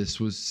that this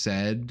was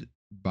said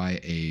by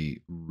a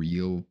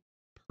real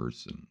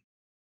person.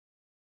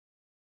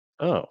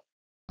 Oh,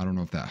 I don't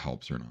know if that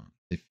helps or not.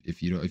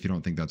 If you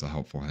don't think that's a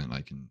helpful hint,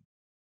 I can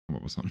come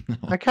up with something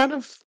I else. kind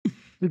of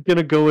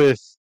gonna go with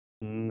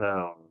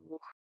no.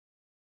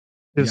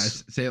 You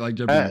 'Cause guys say it like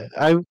Jeopardy.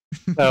 I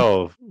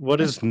oh, what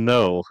is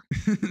no?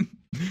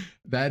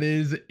 That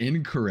is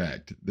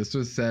incorrect. This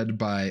was said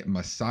by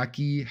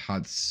Masaki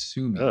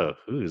Hatsumi, Oh,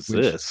 who is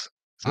which this? Is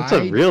this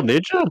a I real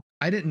ninja?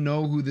 I didn't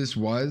know who this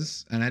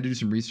was, and I had to do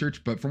some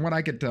research. But from what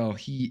I could tell,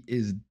 he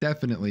is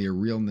definitely a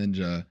real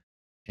ninja,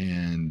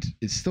 and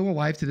is still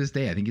alive to this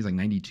day. I think he's like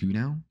 92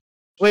 now.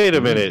 Wait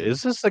a minute. Crazy.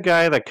 Is this the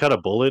guy that cut a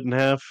bullet in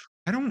half?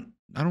 I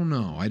don't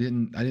know. I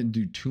didn't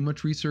do too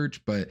much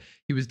research, but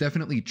he was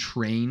definitely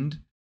trained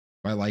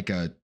by like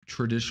a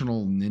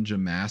traditional ninja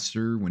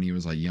master when he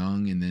was like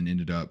young, and then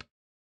ended up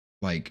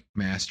like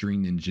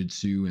mastering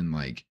ninjutsu and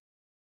like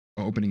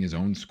opening his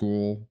own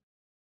school.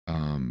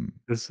 Um,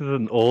 This is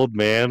an old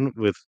man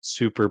with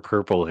super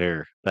purple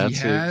hair. he That's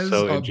it. has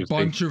So a interesting.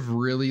 bunch of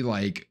really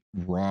like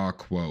raw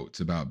quotes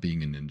about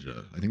being a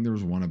ninja. I think there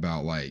was one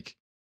about like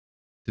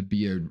to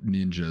be a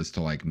ninja is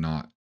to like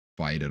not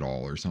fight at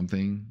all or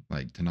something.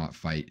 Like to not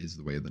fight is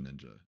the way of the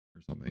ninja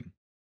or something.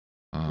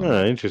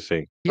 Oh,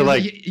 interesting. He But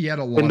has like he had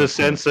a in lot the of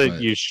sense quotes, that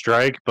but you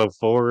strike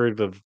before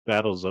the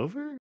battle's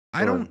over?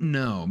 I Or don't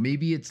know.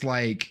 Maybe it's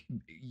like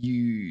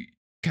you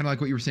kind of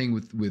like what you were saying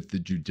with the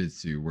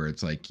jujitsu, where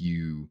it's like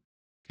you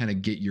kind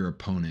of get your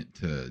opponent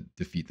to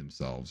defeat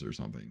themselves or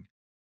something.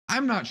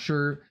 I'm not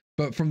sure,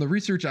 but from the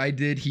research I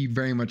did, he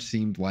very much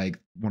seemed like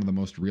one of the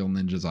most real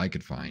ninjas I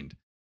could find.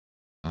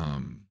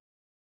 Um,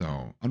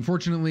 so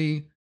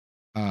unfortunately,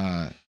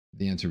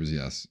 the answer was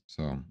yes.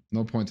 So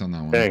no points on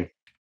that one. dang.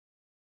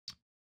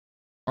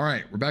 All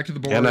right, we're back to the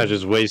And I board.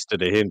 just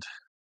wasted a hint.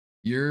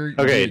 You're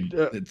Okay. dude.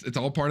 It's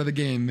all part of the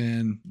game,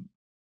 man.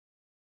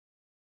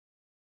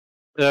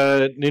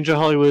 Ninja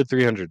Hollywood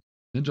 300.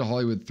 Ninja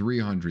Hollywood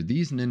 300.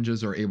 These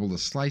ninjas are able to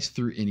slice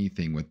through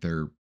anything with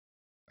their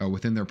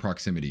within their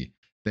proximity.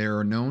 They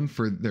are known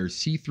for their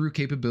see-through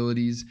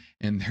capabilities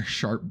and their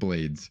sharp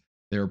blades.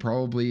 They are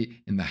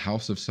probably in the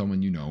house of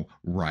someone you know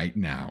right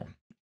now.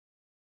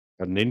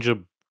 A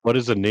ninja. What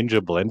is a ninja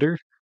blender?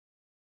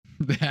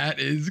 That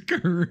is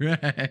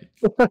correct.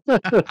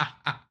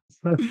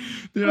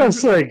 Dude, I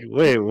was like,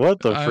 wait, what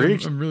the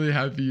freak? I'm really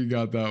happy you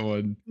got that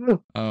one.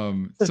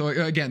 So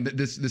again,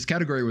 this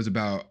category was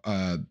about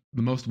the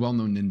most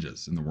well-known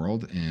ninjas in the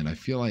world, and I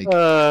feel like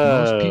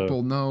most Uh,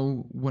 people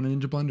know what a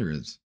ninja blender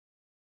is.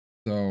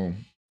 So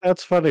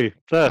that's funny.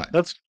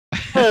 That's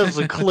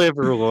a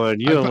clever one.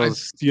 I, You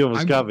almost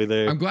I'm got me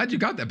there. I'm glad you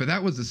got that, but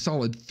that was a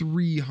solid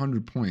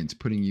 300 points,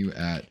 putting you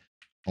at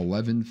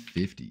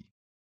 1150.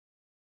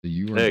 So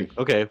you are Dang.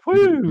 Okay.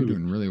 you're Woo!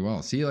 doing really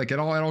well. See, like it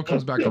all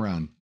comes back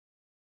around.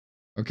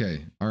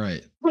 Okay, all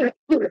right.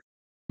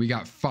 We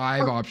got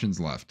 5 options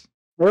left.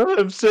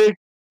 I'm sick.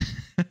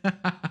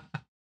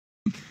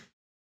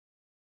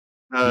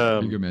 You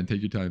go, man.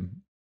 Take your time.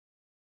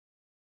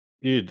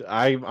 Dude,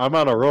 I'm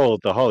on a roll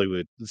at the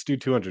Hollywood. Let's do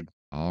 200.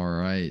 All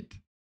right.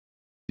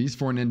 These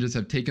 4 ninjas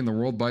have taken the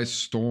world by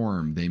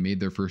storm. They made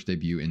their first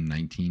debut in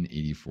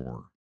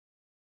 1984.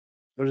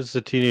 What is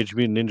the Teenage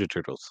Mutant Ninja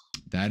Turtles?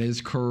 That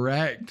is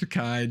correct,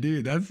 Kai.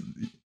 Dude,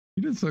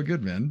 you did so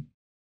good, man.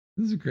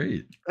 This is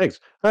great. Thanks.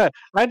 I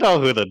know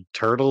who the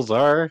turtles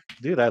are.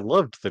 Dude, I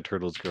loved the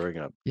turtles growing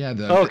up. Yeah,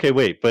 Oh, okay,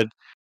 wait, but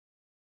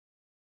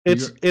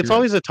it's you're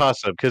always a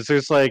toss up because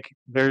there's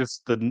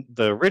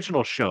the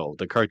original show,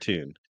 the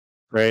cartoon,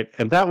 right?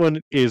 And that one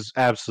is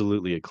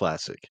absolutely a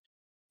classic.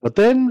 But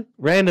then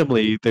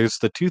randomly there's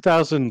the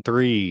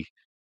 2003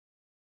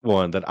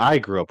 one that I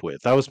grew up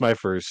with. That was my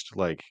first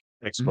like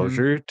Hmm.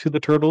 exposure to the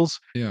turtles,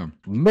 Yeah.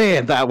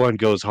 man, that one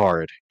goes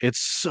hard. It's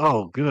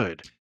so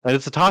good, and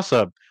it's a toss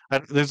up.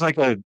 There's like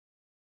a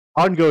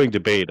ongoing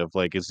debate of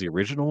like, is the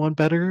original one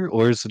better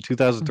or is the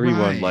 2003 one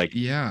Right. like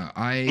Yeah.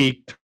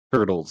 peak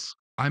turtles?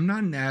 I'm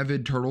not an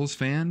avid Turtles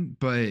fan,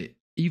 but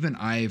even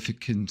I've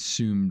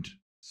consumed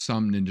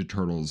some Ninja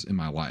Turtles in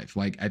my life.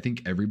 Like I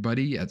think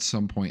everybody at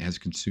some point has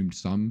consumed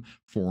some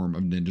form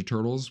of Ninja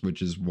Turtles,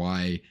 which is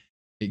why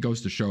it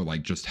goes to show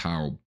like just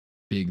how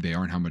big they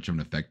are and how much of an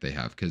effect they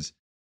have. Because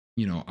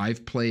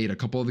I've played a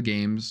couple of the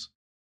games,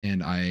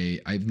 and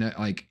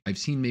I've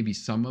seen maybe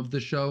some of the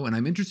show, and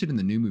I'm interested in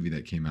the new movie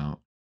that came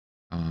out.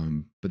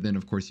 But then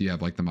of course you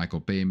have like the Michael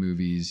Bay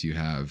movies, you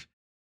have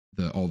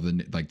the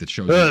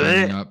shows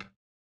leading up.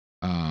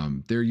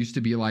 There used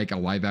to be like a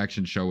live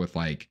action show with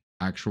like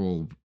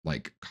actual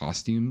like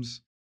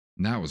costumes,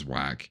 and that was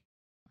whack.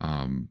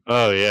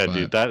 Oh yeah,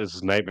 dude, But that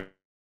is nightmare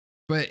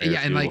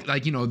yeah,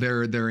 and fuel.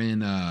 they're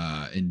in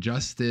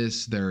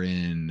Injustice, they're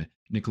in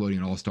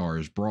Nickelodeon All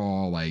Stars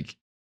Brawl. Like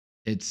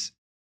it's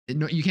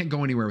no, you can't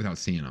go anywhere without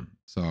seeing them.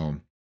 So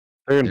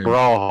They're in they're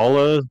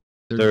Brawlhalla.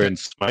 they're They're de- in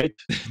Smite.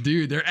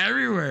 dude, they're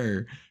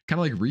everywhere. Kind of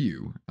like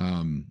Ryu.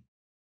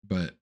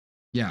 But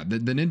yeah, the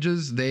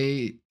ninjas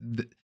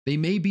they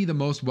may be the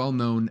most well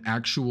known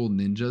actual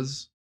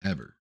ninjas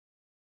ever,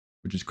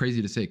 which is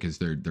crazy to say because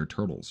they're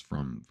turtles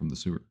from the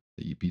sewer.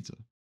 They eat pizza.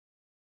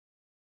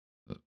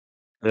 But,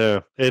 Yeah,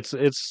 it's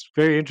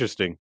very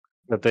interesting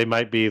that they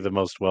might be the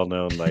most well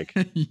known like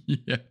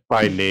yeah,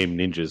 by name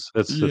ninjas.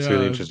 That's really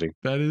yeah, interesting.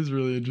 that is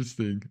really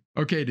interesting.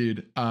 Okay,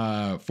 dude.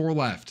 Four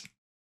left.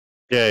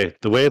 Yeah,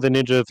 the way of the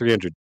ninja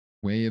 300.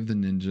 Way of the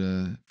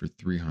Ninja for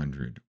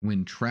 300.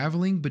 When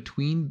traveling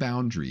between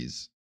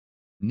boundaries,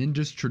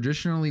 ninjas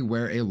traditionally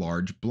wear a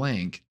large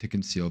blank to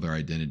conceal their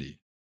identity.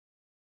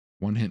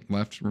 One hint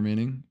left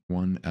remaining.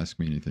 One, ask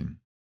me anything.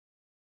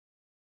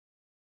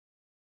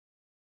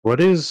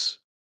 What is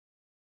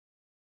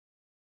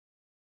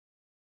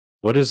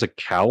what is a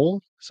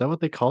cowl? Is that what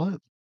they call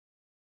it?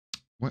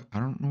 What? I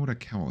don't know what a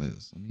cowl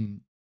is.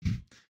 Let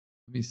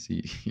me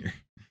see here.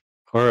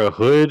 Or a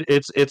hood?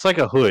 It's like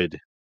a hood,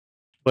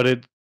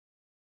 but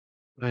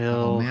Oh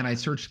well, man, I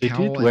searched they did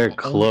cowl and wear all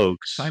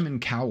cloaks. Simon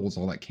Cowell's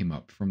all that came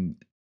up from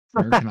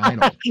American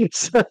Idol.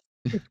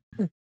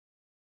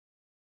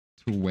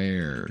 To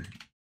wear.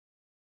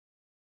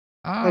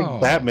 Like Oh,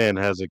 Batman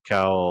has a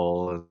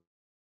cowl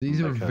these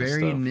and are that kind of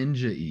very stuff.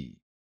 ninja-y.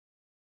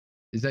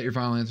 Is that your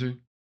final answer?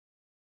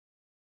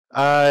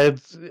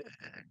 It's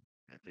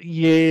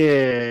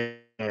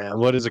yeah.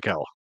 What is a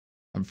cowl?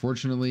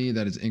 Unfortunately,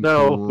 that is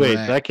No, wait,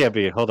 incorrect. that can't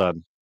be. Hold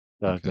on.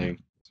 Okay.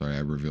 Dang. Sorry, I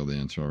revealed the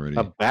answer A already.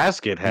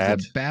 basket It is a hat.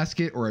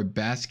 basket or a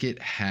basket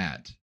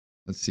hat.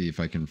 Let's see if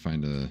I can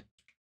find a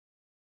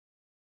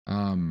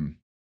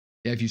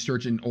yeah, if you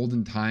search in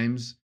olden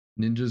times,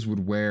 ninjas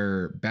would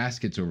wear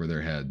baskets over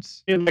their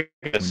heads In like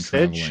a when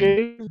said traveling.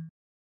 shade?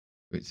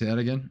 Wait, say that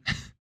again?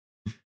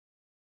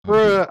 Oh,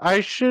 dude. Bruh,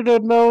 I should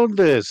have known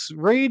this.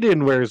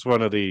 Raiden wears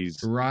one of these.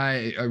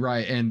 Right,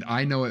 right. And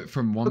I know it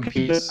from One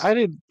Okay, but Piece. I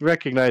didn't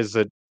recognize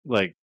that,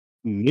 like,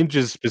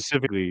 ninjas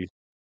specifically.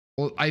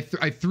 Well, I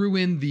threw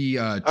in the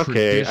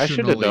Okay, I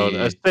should have known.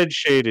 A traditionally. said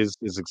shade is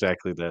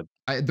exactly that.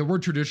 The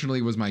word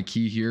traditionally was my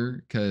key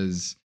here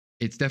because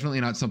it's definitely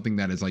not something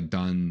that is like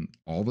done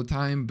all the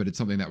time, but it's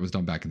something that was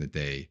done back in the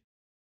day.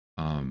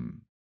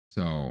 Um,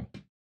 so,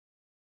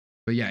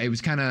 but yeah, it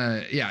was kind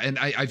of yeah, and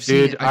I've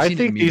seen Dude, it. I've I seen it in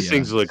think these media.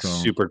 things look So,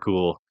 super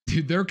cool.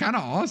 dude, they're kind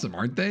of awesome,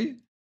 aren't they?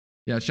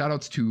 Yeah. Shout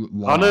outs to On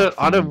Law a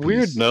from on a One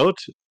weird Piece note,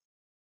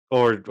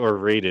 or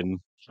Raiden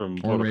from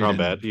or Mortal Raiden.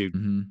 Kombat, you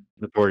Hmm.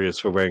 notorious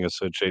for wearing a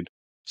said shade.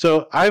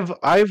 So I've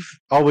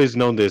always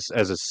known this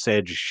as a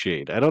sedge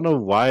shade. I don't know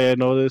why I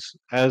know this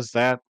as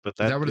that, but Is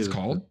that that what it's is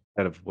called?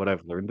 kind of what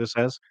I've learned this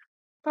as.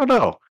 I don't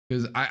know.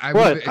 Because I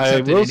would have But I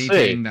accepted will say,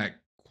 anything that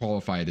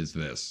qualified as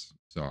this.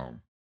 So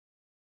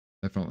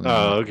definitely oh,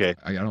 not. okay.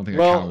 I don't think a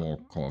Well, cowl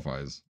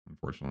qualifies,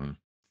 unfortunately.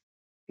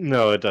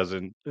 no, it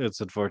doesn't.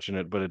 It's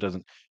unfortunate, but it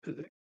doesn't.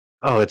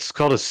 Oh, it's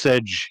called a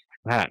sedge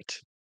hat.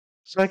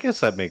 So I guess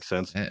that makes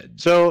sense. Edge.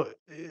 So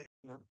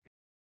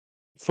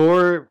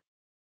for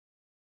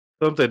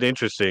something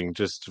interesting,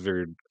 just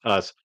for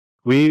us,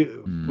 we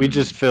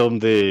just Hmm.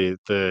 filmed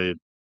the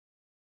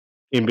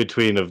in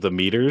between of the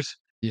meters.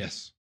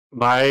 Yes.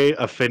 My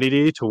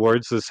affinity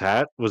towards this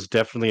hat was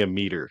definitely a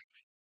meter.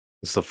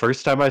 It's the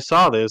first time I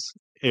saw this,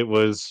 it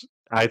was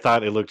I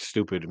thought it looked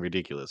stupid and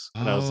ridiculous,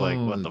 and I was like,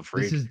 "What Oh, the this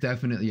freak? is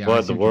definitely yeah, I What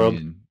in see the what you world?"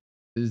 mean.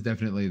 This is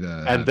definitely the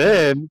And hat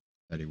then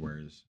that he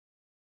wears.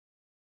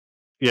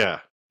 yeah.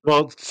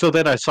 Well, so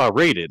then I saw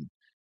Raiden,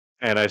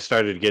 and I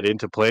started to get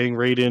into playing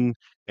Raiden,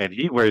 and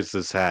he wears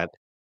this hat,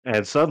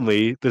 and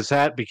suddenly this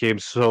hat became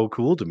so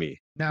cool to me,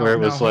 where Now it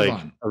now was hold like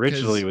on,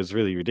 originally it because was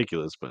really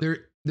ridiculous, but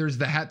there's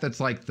the hat that's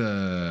like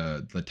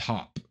the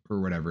top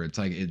or whatever. It's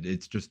like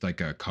it's just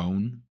like a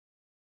cone.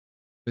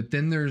 But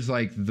then there's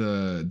like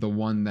the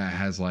one that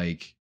has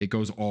like it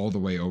goes all the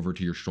way over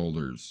to your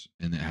shoulders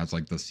and it has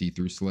like the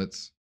see-through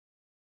slits.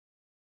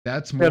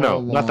 That's no, more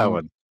no, not that along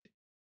one.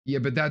 yeah,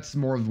 but that's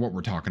more of what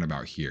we're talking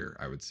about here,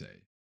 I would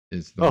say.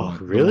 is Oh,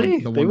 really?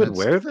 the They one would that's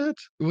wear that?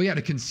 well, yeah,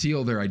 to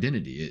conceal their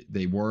identity.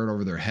 They wore it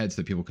over their heads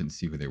so people couldn't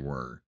see who they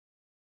were.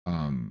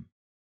 Um,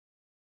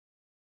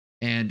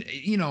 and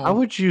How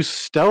would you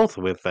stealth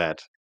with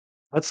that?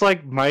 That's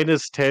like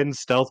 -10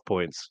 stealth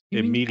points I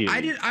mean,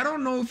 immediately. I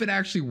don't know if it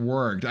actually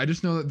worked. I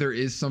just know that there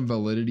is some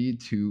validity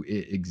to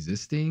it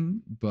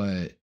existing,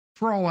 but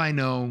for all I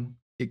know,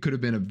 it could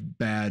have been a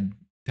bad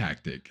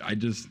tactic.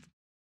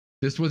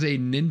 This was a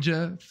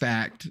ninja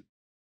fact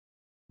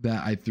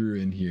that I threw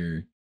in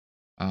here.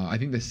 I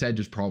think the sedge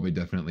is probably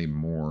definitely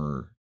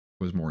more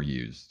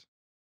used.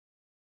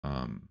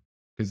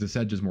 Because the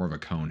sedge is more of a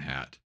cone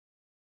hat,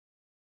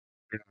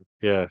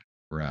 Yeah.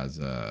 whereas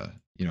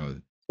you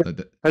know, I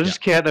yeah,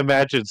 just can't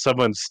imagine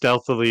someone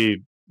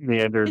stealthily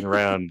meandering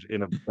around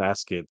in a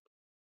basket.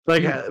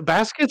 Like, dude,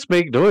 baskets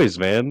make noise,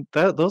 man.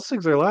 Those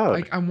things are loud.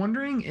 like I'm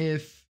wondering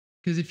if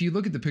because if you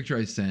look at the picture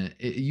I sent,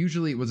 it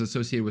usually was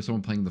associated with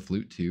someone playing the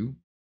flute too.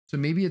 So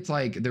maybe it's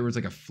like there was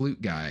like a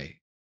flute guy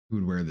who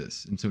would wear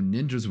this, and so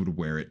ninjas would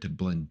wear it to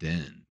blend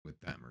in with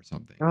them or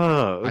something.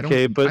 Oh,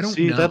 okay, I but don't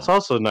see, that's know.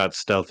 also not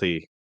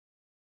stealthy.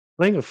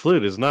 Playing a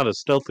flute is not a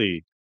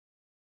stealthy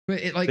But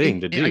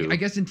thing to I do.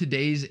 guess in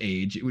today's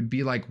age, it would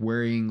be like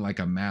wearing like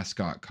a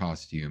mascot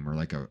costume or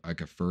like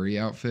a furry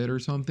outfit or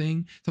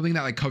something that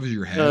like covers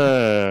your head,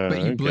 but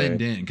you Okay.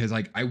 blend in because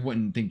like I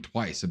wouldn't think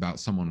twice about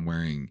someone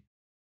wearing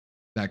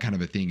that kind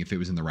of a thing if it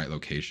was in the right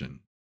location,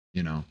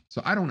 you know.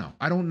 So I don't know.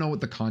 I don't know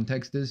what the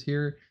context is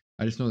here.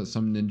 I just know that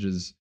some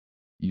ninjas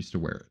used to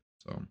wear it.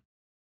 So,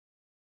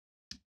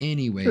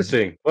 anyways,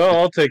 Interesting. Well,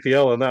 I'll take the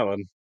L on that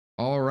one.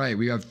 all right,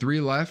 we have three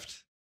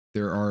left.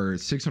 There are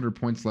 600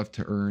 points left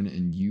to earn,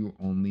 and you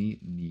only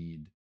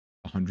need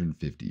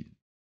 150.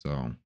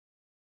 So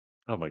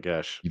Oh my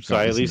gosh. you've So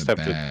got I at this in the least have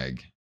to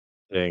bag.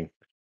 dang.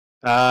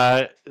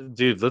 Uh,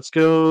 dude, let's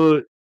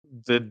go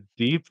the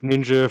Deep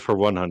Ninja for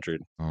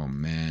 100. Oh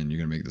man, you're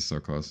gonna make this so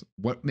close.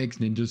 What makes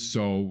ninjas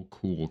so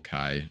cool,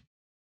 Kai?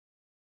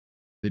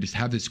 They just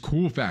have this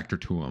cool factor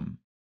to them.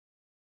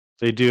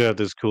 They do have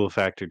this cool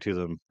factor to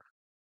them.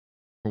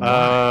 But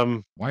why?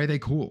 Um, Why are they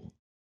cool?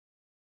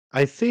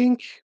 I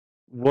think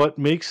what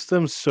makes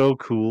them so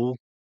cool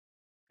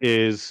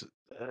is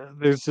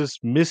there's this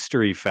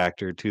mystery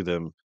factor to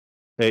them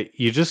that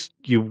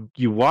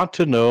you want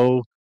to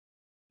know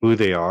who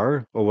they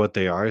are or what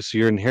they are, so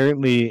you're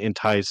inherently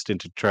enticed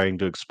into trying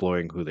to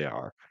exploring who they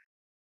are.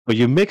 But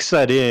you mix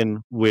that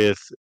in with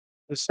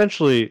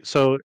essentially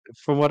so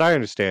from what I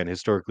understand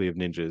historically of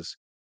ninjas,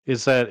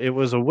 is that it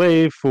was a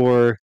way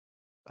for,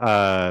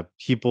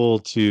 people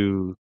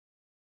to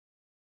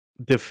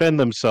defend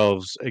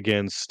themselves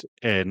against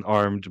an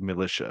armed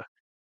militia.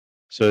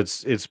 So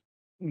it's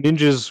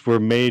ninjas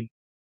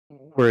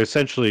were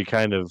essentially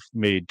kind of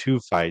made to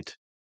fight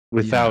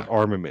without Yeah,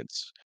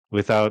 armaments,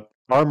 without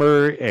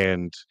armor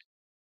and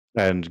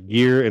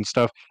gear and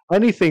stuff.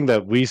 Anything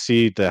that we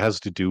see that has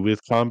to do with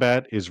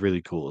combat is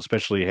really cool,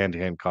 especially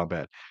hand-to-hand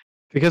combat,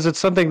 because it's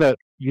something that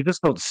you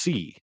just don't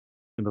see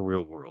in the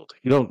real world.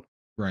 You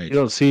right.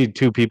 don't see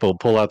two people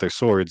pull out their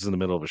swords in the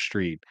middle of a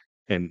street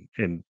and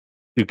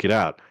duke it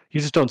out. You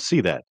just don't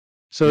see that.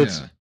 So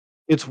Yeah,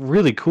 it's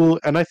really cool,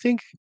 and I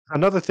think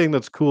another thing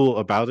that's cool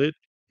about it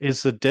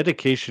is the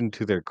dedication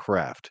to their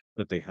craft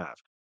that they have.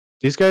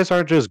 These guys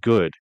aren't just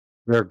good,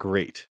 they're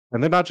great.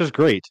 And they're not just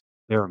great,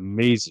 they're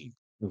amazing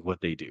at what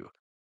they do.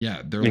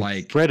 yeah.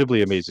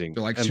 Incredibly amazing.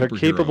 They're like And they're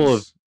capable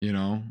of superheroes, you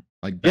know,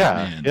 like yeah,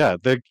 Batman.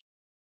 yeah,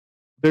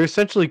 they're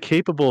essentially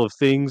capable of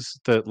things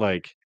that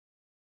like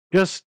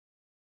just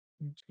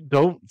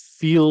don't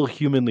feel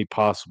humanly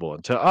possible.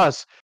 And to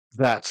us,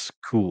 that's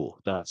cool.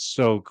 That's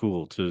so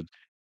cool to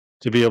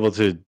be able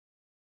to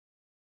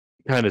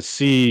kind of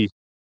see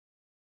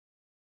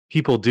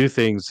people do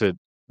things that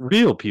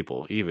real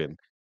people even.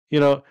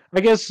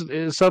 I guess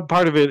some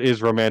part of it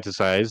is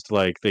romanticized,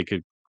 like they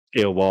could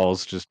scale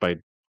walls just by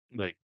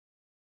like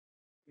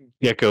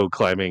gecko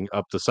climbing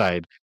up the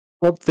side.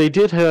 But they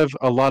did have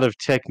a lot of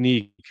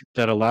technique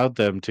that allowed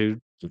them to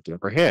keep the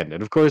upper hand.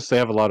 And of course, they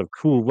have a lot of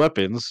cool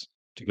weapons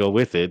to go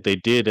with it. They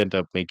did end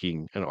up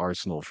making an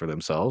arsenal for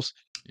themselves.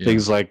 Yeah,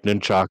 Things like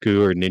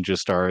nunchaku or ninja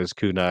stars,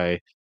 kunai,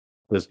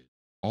 the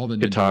all the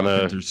ninja weapons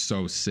katana. are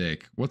so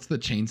sick. What's the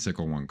chain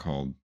sickle one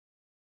called?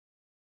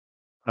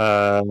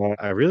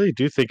 I really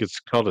do think it's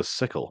called a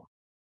sickle.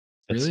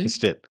 That's Really?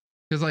 just it.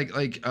 Because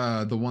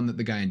the one that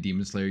the guy in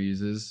Demon Slayer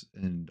uses,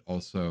 and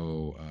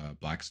also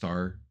Black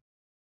Star,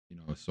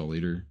 Soul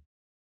Eater.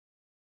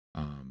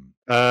 Um,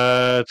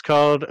 It's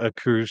called a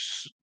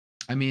cruise.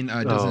 I mean,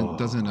 Oh,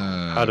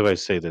 how do I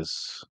say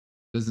this?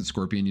 doesn't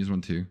Scorpion use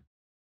one too?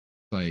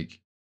 Like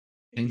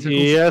chain sickles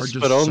are Yes,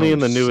 but just only so in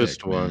the newest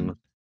sick, one. man.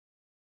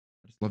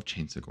 I just love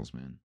chain sickles,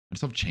 man. I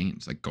just love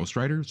chains, like Ghost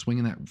Rider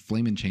swinging that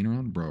flaming chain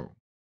around, bro.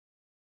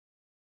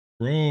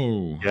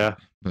 Yeah.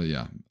 But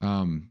yeah,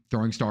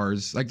 throwing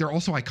stars, like they're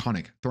also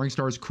iconic. Throwing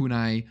stars,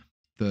 kunai,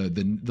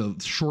 the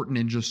short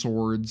ninja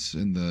swords,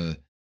 and the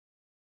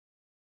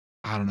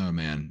I don't know,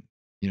 man.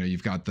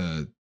 You've got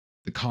the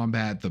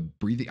combat, the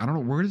breathing. I don't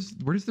know where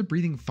does the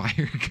breathing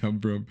fire come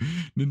from?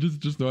 Ninjas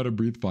just know how to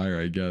breathe fire,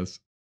 I guess.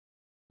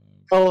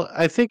 Well,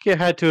 I think it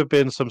had to have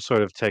been some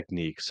sort of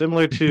technique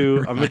similar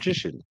to a Right.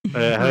 magician.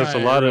 It has a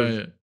Right, lot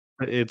of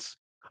right. it's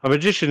a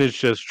magician is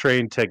just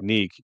trained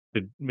technique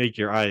to make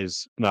your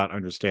eyes not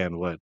understand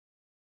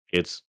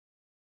it's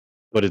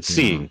what it's Yeah.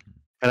 seeing.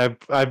 And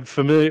I'm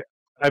familiar.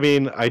 I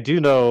mean, I do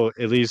know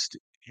at least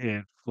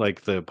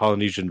like the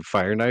Polynesian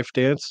fire knife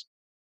dance.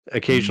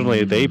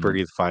 Occasionally, they Mm,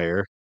 breathe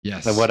fire,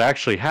 and what yes.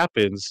 actually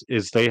happens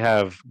is they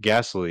have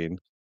gasoline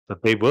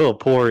that they will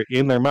pour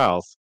in their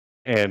mouth,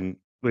 and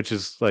which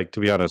is like, to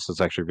be honest, it's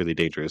actually really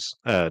dangerous.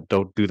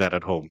 Don't do that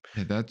at home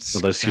Yeah,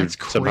 unless you're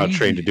that's somehow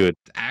trained to crazy. do it.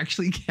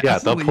 Actually Yeah,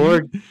 they'll gasoline?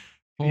 pour.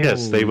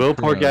 Yes, they Holy will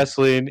pour crap.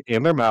 gasoline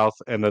in their mouth,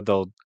 and then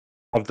they'll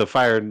of the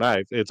fire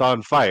knife. It's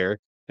on fire,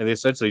 and they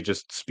essentially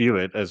just spew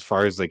it as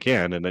far as they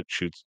can, and it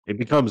shoots. It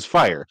becomes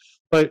fire.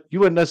 But you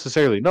wouldn't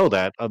necessarily know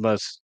that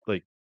unless,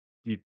 like,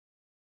 you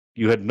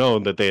you had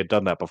known that they had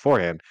done that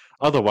beforehand.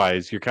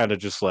 Otherwise, you're kind of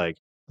just like,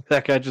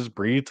 that guy just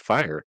breathed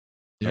fire.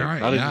 You're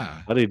Like, right,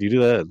 yeah. how did you do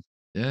that?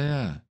 Yeah,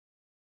 yeah.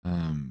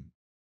 Um,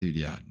 dude,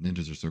 yeah,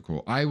 ninjas are so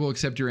cool. I will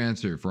accept your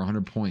answer for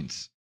 100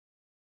 points,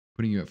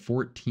 putting you at Excellent.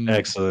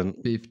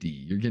 1450.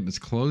 You're getting as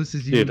close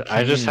as you Dude,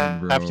 I just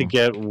can, have to bro.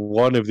 get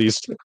one of these.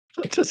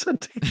 Just a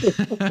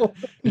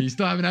You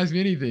still haven't asked me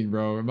anything,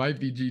 bro. It might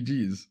be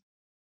GG's.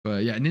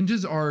 But yeah,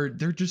 ninjas are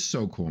they're just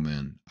so cool,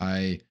 man.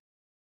 They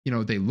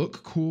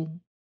look cool.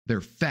 They're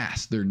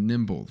fast, they're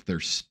nimble, they're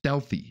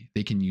stealthy.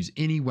 They can use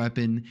any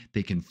weapon,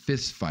 they can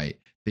fist fight,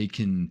 they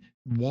can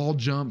wall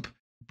jump,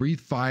 breathe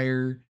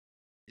fire.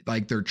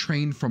 Like they're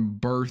trained from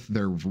birth,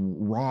 they're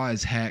raw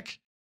as heck.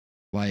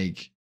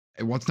 Like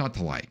what's not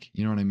to like?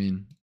 You know what I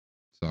mean?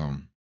 So,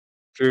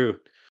 True. yeah.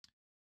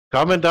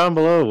 Comment down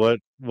below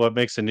what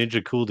makes a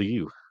ninja cool to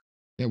you.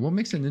 Yeah, what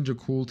makes a ninja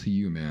cool to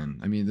you, man?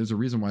 I mean, there's a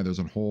reason why there's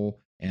a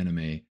whole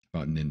anime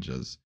about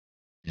ninjas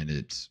and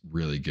it's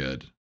really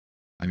good.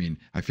 I mean,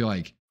 I feel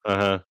like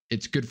Uh-huh.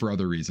 it's good for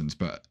other reasons,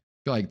 but I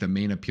feel like the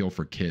main appeal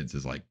for kids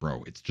is like,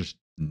 bro, it's just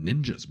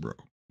ninjas, bro.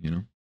 You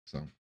know?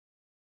 So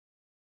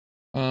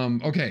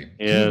okay,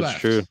 two Yeah, it's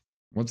true. left.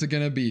 What's it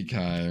gonna be,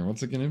 Kai?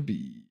 What's it gonna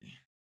be?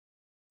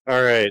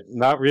 All right,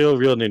 not real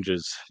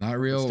ninjas. Not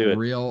Let's real, do it.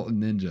 real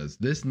ninjas.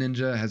 This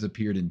ninja has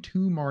appeared in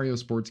 2 Mario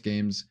sports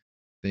games.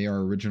 They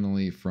are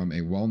originally from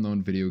a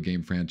well-known video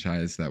game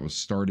franchise that was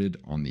started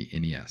on the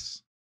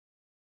NES.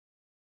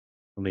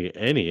 On the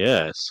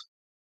NES,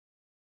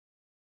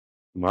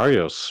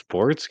 Mario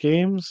sports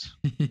games?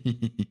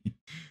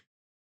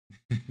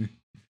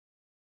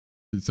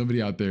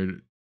 Somebody out there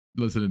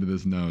listening to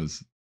this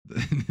knows.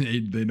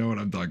 They know what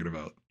I'm talking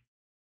about.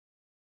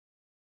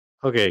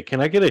 Okay, can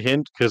I get a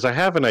hint? Because I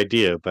have an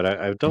idea, but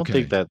I don't think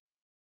Okay. that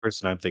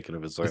person I'm thinking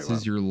of is the right This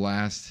is one. your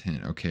last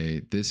hint. Okay.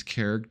 This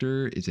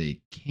character is a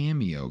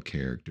cameo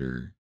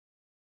character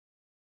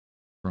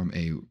from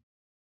a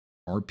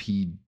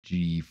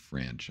RPG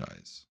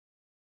franchise.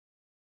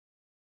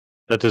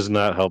 That does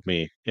not help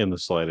me in the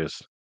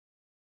slightest.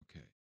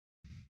 Okay.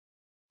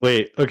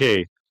 Wait,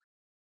 okay.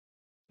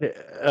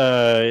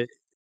 Uh,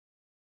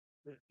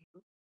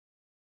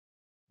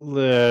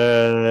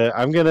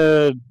 I'm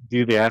gonna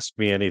do the Ask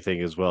Me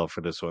Anything as well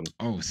for this one.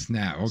 Oh,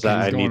 snap. 'Cause Okay.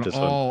 He's I need going this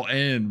one. all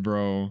in,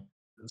 bro.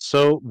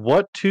 So,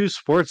 what two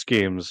sports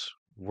games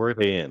were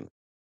they in?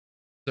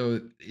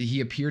 So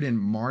he appeared in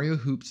Mario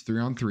Hoops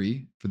 3 on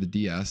 3 for the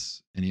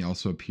DS, and he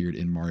also appeared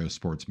in Mario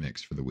Sports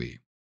Mix for the Wii.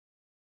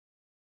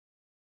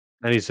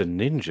 And he's a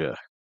ninja.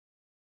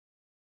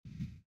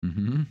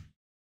 Mm-hmm.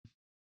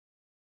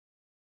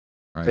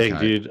 All right, Dang, Kai.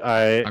 dude.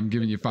 I'm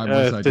giving you 5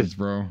 more seconds,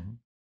 bro.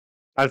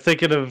 I'm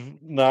thinking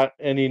of not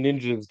any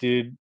ninjas,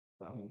 dude.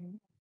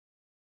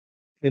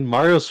 In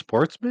Mario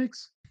Sports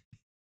Mix?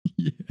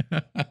 Yeah.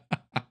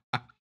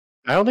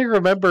 I only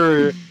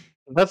remember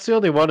that's the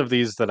only one of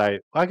these that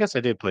I guess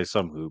I did play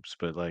some hoops,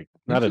 but like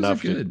not Hoops is a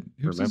enough to good.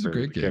 Hoops is a remember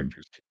great the game.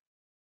 characters.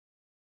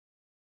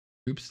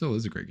 Hoops still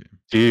is a great game.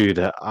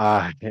 Dude,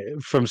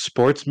 from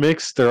Sports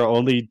Mix, there are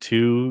only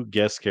two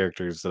guest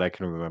characters that I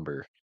can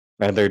remember,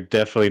 and they're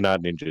definitely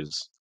not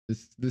ninjas.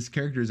 This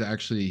character is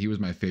actually he was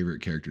my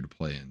favorite character to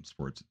play in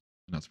sports,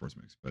 not sports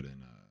mix, but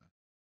in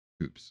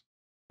hoops.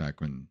 Back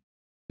when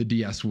the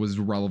DS was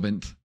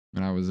relevant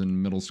when I was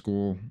in middle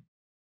school.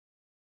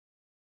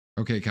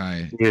 Okay,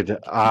 Kai, Dude,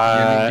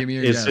 give me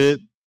your is guess.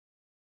 it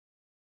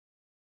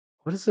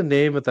what is the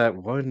name of that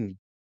one?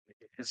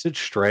 Is it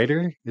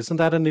Strider? Isn't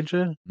that a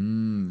ninja?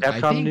 I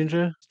Capcom think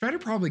Ninja? Strider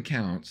probably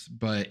counts,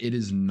 but it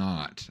is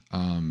not.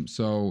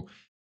 So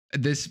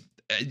this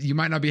you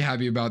might not be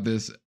happy about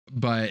this,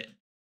 but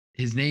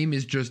his name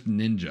is just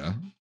Ninja,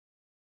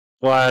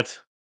 What?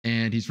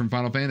 and he's from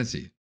Final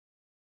Fantasy.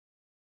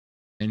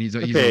 And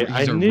Okay, I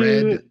he's a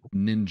knew. red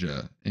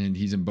ninja, and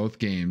he's in both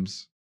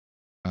games.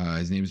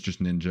 His name is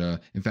just Ninja.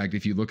 In fact,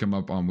 if you look him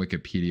up on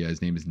Wikipedia,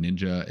 his name is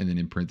Ninja, and then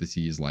in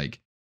parentheses like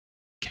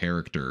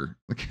character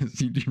because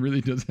he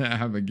really doesn't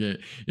have a game.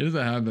 He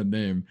doesn't have a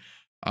name.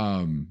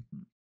 Um,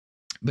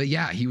 but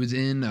yeah, he was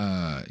in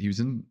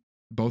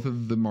both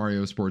of the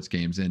Mario sports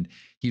games, and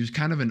he was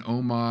kind of an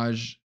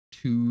homage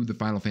to the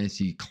Final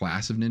Fantasy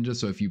class of ninja.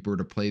 So if you were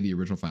to play the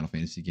original Final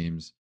Fantasy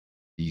games,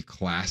 the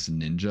class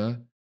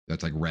ninja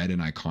that's like red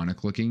and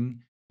iconic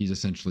looking. He's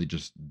essentially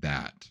just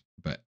that,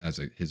 but as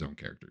his own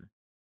character.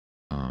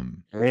 So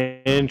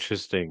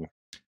Interesting.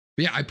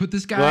 but yeah, I put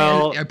this guy.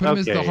 Well, I put him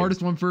as the okay.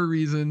 hardest one for a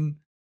reason.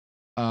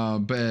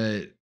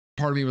 But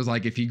part of me was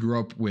like, if he grew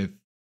up with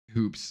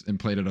hoops and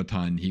played it a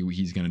ton,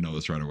 he's gonna know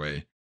this right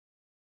away.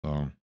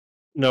 So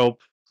Nope.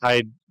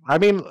 I I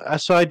mean,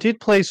 so I did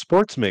play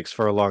Sports Mix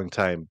for a long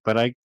time, but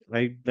I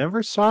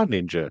never saw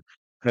Ninja.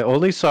 I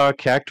only saw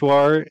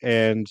Cactuar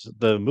and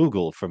the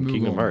Moogle from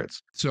Kingdom Moogle.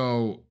 Hearts.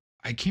 So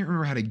I can't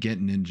remember how to get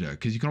ninja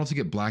because you can also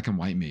get black and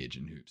white mage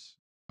in hoops.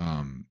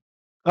 Um,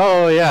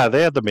 Oh yeah,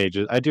 they had the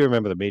mages. I do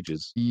remember the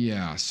mages.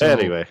 yeah. So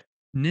Anyway,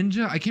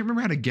 ninja, I can't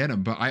remember how to get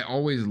him, but I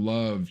always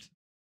loved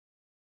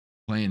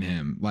playing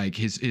him. Like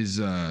his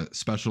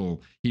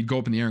special, he'd go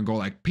up in the air and go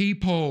like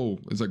peepo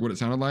is like what it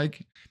sounded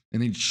like,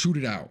 and then shoot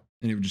it out,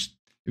 and it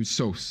was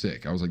so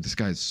sick. I was like, this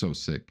guy is so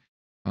sick.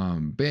 But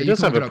yeah, it you does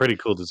can have look it a up. pretty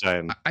cool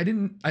design. I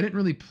didn't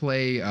really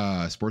play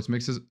sports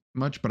mixes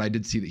much, but I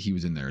did see that he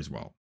was in there as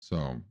well.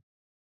 So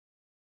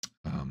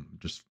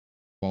just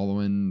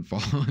following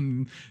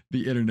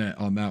the internet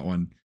on that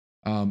one.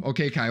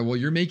 Okay, Kai. Well,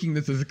 you're making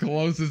this as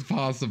close as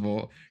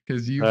possible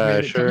because you've I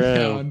made it sure come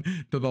am.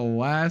 down to the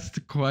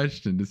last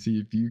question to see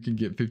if you can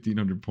get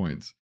 1,500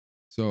 points.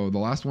 So the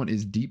last one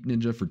is Deep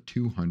Ninja for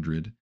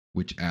 200,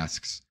 which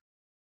asks,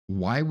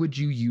 "Why would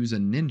you use a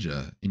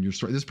ninja in your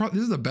story?" This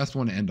is the best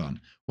one to end on.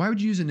 Why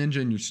would you use a ninja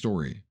in your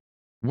story?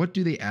 What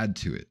do they add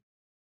to it?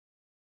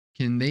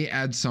 Can they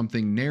add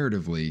something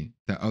narratively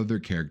that other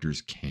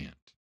characters can't?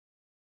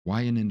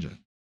 Why a ninja?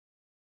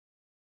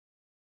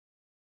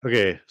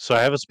 Okay, so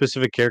I have a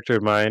specific character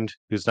in mind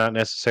who's not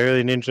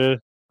necessarily a ninja,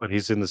 but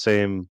he's in the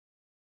same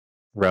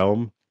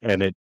realm,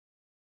 and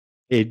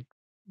it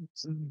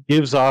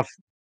gives off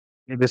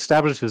it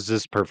establishes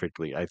this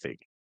perfectly, I think.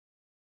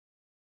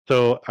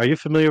 So, are you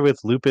familiar with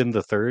Lupin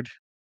the Third?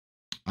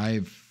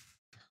 I've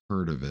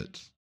heard of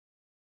it.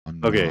 I'm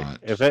Okay, not.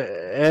 if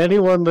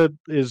anyone that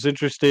is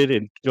interested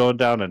in going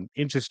down an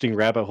interesting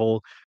rabbit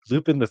hole,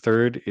 Lupin the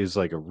Third is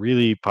like a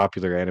really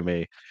popular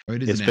anime. Oh,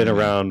 it is an It's been anime.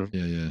 around.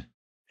 Yeah, yeah.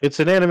 It's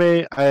an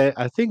anime.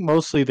 I think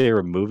mostly they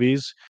were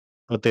movies,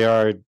 but they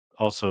are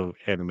also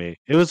anime.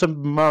 It was a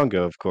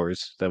manga, of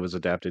course, that was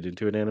adapted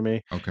into an anime.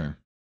 Okay.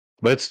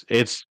 But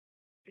it's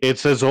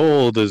as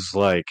old as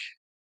like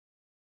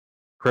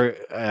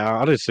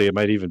honestly, it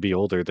might even be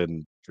older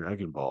than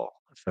Dragon Ball,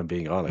 if I'm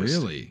being honest.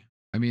 Really?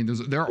 I mean,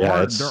 Yeah,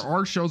 there it's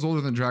are shows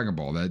older than Dragon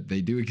Ball that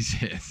they do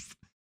exist.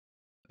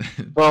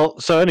 well,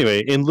 so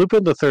anyway, in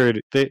Lupin the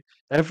Third,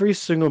 every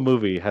single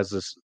movie has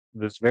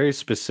this very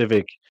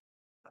specific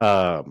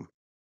um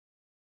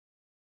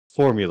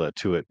formula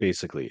to it,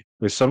 basically.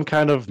 There's some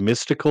kind of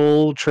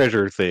mystical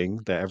treasure thing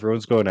that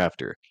everyone's going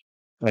after.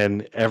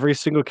 And every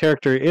single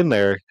character in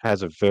there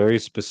has a very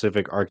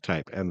specific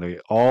archetype, and they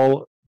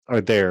all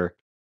are there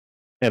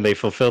and they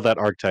fulfill that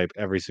archetype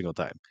every single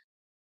time.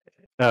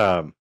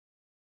 Um,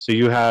 so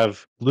you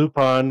have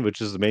Lupin, which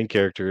is the main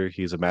character.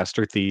 He's a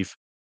master thief.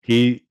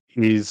 He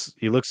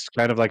looks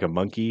kind of like a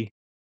monkey.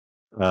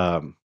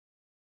 Um,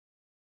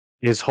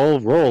 his whole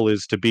role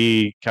is to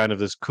be kind of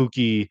this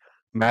kooky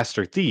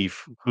master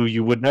thief who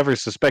you would never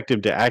suspect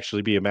him to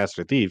actually be a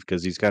master thief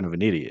because he's kind of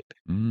an idiot,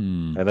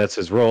 Mm, and that's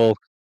his role.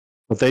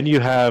 But then you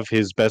have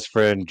his best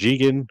friend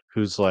Jigen,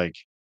 who's like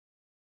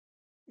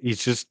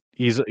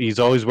he's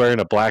always wearing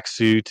a black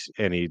suit,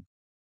 and you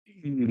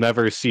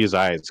never see his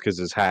eyes because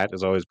his hat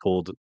is always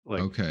pulled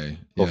like okay.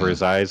 over Yeah.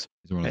 his eyes,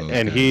 He's one of those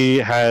and guys. he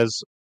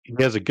has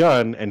a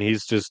gun, and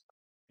he's just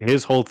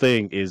his whole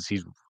thing is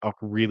he's a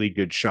really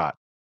good shot,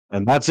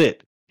 and that's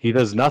it. He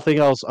does nothing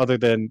else other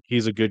than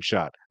he's a good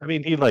shot. I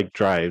mean, he like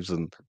drives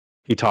and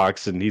he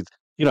talks and he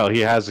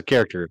has a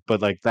character,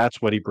 but like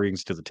that's what he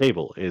brings to the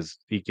table is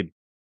he can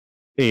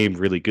aim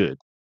really good.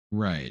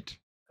 Right.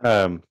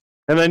 Um,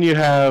 and then you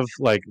have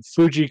like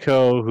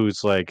Fujiko,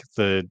 who's like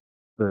the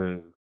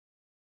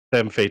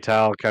femme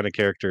fatale kind of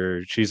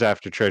character. She's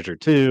after treasure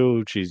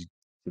too. She's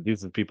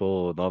seducing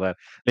people and all that.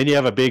 Then you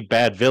have a big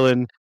bad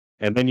villain,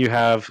 and then you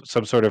have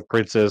some sort of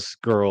princess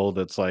girl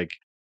that's like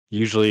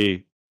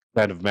usually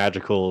kind of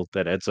magical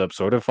that ends up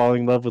sort of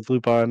falling in love with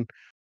Lupin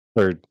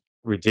for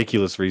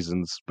ridiculous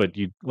reasons, but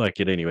you like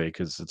it anyway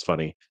because it's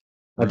funny.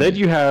 And then Right.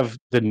 you have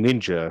the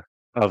ninja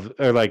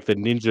or like the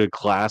ninja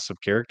class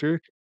of character.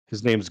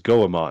 His name's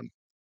Goemon,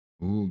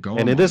 Ooh, and Goemon.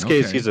 Okay.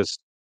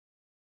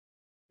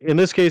 in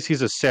this case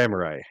he's a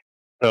samurai.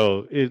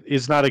 So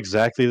it's not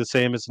exactly the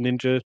same as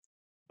ninja,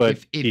 but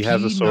If he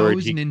has a he sword.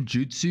 knows He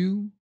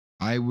ninjutsu,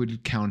 I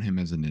would count him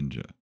as a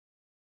ninja.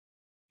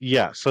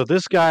 Yeah, so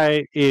this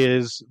guy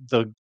is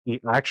the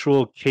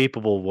actual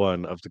capable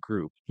one of the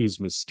group. He's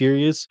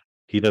mysterious.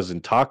 He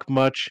doesn't talk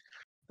much.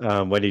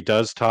 When he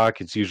does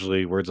talk, it's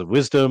usually words of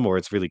wisdom or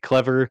it's really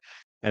clever.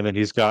 And then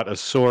he's got a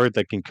sword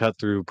that can cut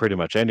through pretty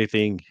much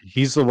anything.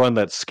 He's the one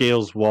that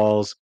scales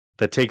walls,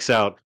 that takes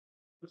out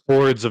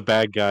hordes of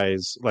bad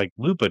guys. Like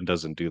Lupin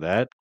doesn't do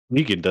that.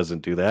 Negan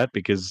doesn't do that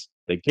because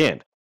they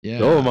can't. Yeah.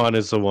 Goemon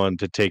is the one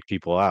to take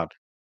people out.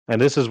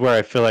 And this is where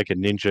I feel like a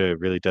ninja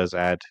really does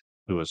add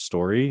to a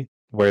story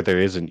where there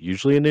isn't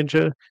usually a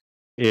ninja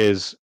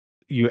is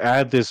you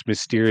add this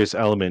mysterious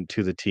element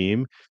to the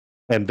team,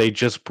 and they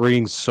just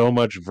bring so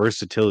much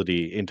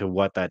versatility into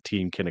what that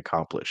team can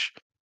accomplish.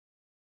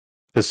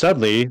 Because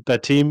suddenly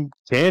that team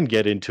can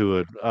get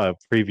into a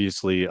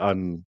previously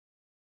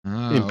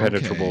Oh,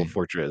 impenetrable okay.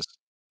 fortress.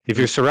 If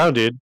you're So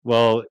surrounded,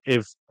 well,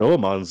 if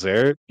Goemon's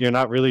there, you're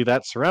not really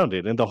that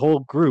surrounded, and the whole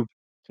group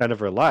kind of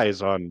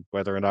relies on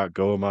whether or not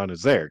Goemon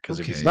is there. Because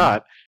if he's okay.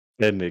 not,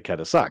 then it kind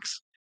of sucks.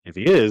 If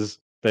he is,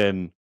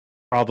 then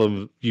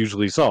problem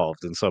usually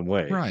solved in some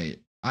way. Right.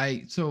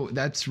 So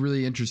that's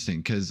really interesting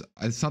because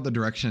it's not the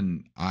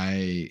direction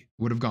I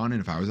would have gone in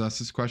if I was asked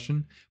this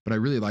question, but I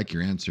really like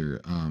your answer.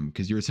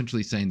 Because you're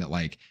essentially saying that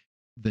like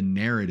the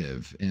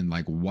narrative and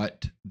like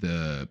what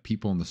the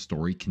people in the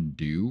story can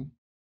do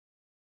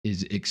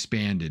is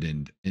expanded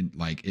and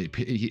like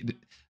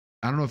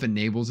I don't know if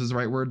enables is the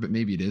right word, but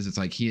maybe it is. It's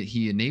like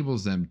he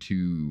enables them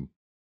to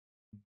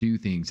do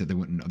things that they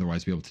wouldn't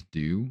otherwise be able to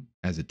do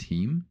as a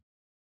team.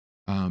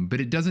 But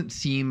it doesn't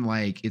seem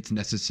like it's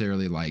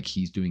necessarily like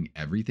he's doing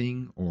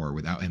everything or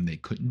without him they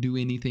couldn't do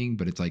anything.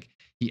 But it's like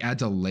he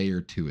adds a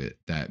layer to it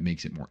that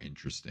makes it more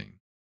interesting.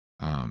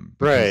 Because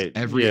Right.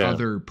 every Yeah.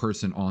 other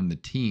person on the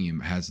team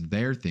has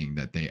their thing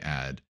that they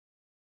add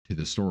to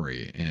the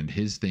story, and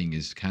his thing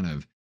is kind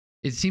of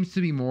it seems to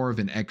be more of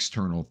an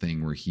external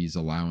thing where he's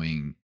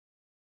allowing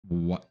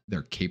what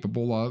they're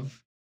capable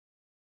of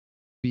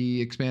be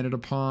expanded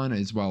upon,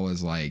 as well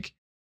as like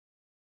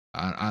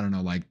I don't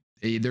know, like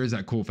there's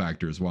that cool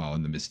factor as well,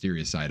 and the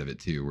mysterious side of it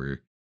too,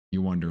 where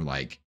you wonder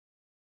like,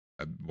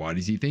 what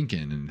is he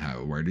thinking,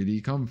 and where did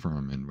he come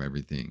from, and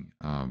everything.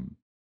 Yeah.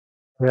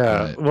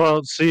 But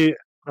Well, see,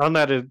 on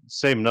that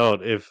same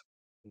note, if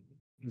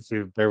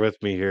you bear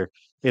with me here,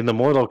 in the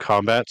Mortal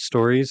Kombat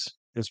stories,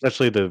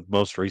 especially the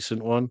most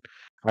recent one,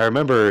 I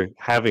remember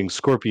having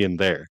Scorpion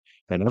there,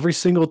 and every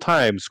single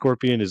time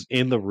Scorpion is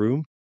in the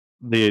room,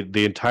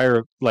 the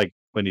entire like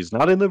when he's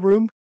not in the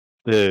room,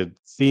 the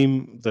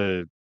theme,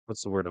 the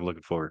what's the word I'm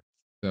looking for?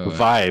 The the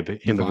vibe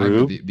the in the vibe,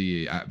 room,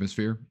 the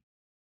atmosphere.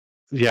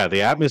 yeah,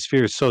 the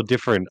atmosphere is so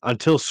different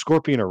until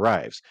Scorpion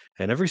arrives,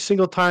 and every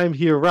single time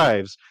he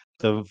arrives,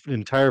 the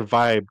entire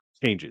vibe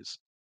changes,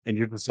 and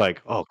you're just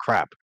like, "Oh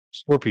crap,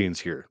 Scorpion's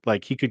here!"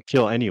 Like he could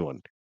kill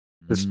anyone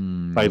just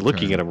by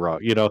looking Okay, at him raw.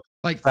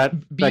 like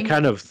That being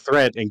kind of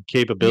threat and yeah,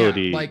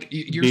 capability, like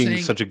you're being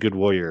saying, such a good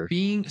warrior.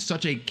 being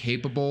such a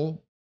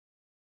capable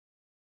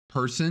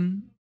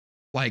person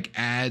like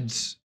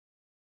adds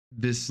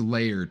this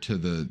layer to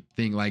the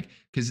thing, like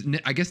because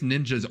I guess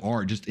ninjas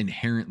are just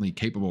inherently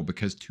capable,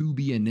 because to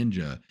be a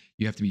ninja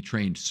you have to be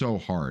trained so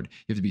hard,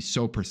 you have to be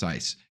so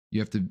precise, you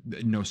have to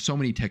know so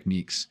many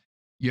techniques,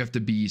 you have to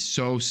be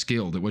so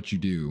skilled at what you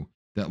do,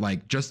 that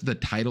like just the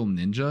title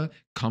ninja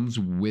comes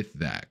with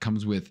that,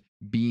 comes with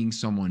being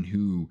someone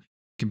who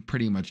can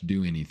pretty much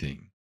do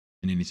anything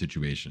in any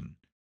situation.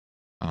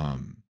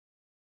 um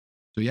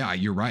so yeah,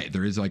 you're right,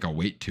 there is like a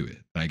weight to it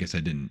that I guess I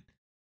didn't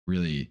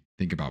really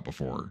think about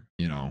before,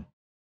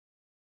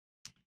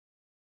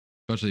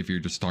 especially if you're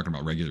just talking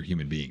about regular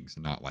human beings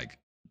and not like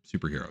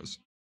superheroes.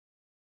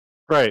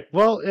 Right.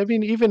 Well, I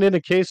mean, even in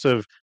a case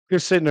of you're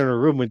sitting in a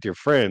room with your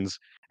friends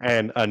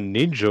and a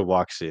ninja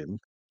walks in,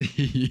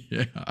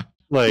 Yeah.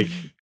 like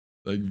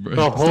Like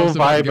the whole stuff's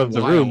about to vibe get of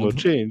the room will wild.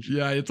 change.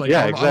 Yeah, it's like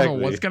Yeah, I don't know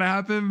what's exactly. gonna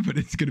happen, but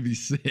it's gonna be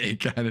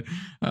sick. I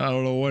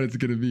don't know what it's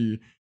gonna be.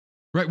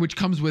 Right, which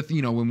comes with,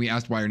 when we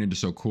asked why are ninjas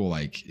so cool,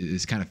 like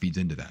this kind of feeds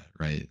into that,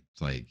 right?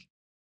 It's like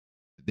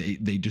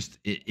they just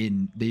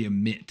they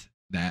emit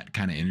that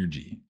kind of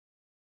energy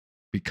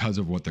because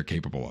of what they're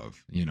capable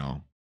of.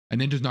 A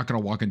ninja's not gonna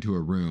walk into a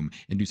room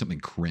and do something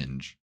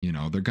cringe.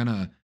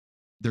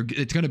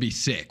 It's gonna be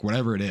sick,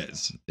 whatever it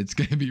is. It's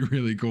gonna be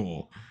really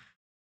cool.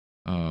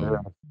 Um, Yeah.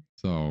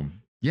 so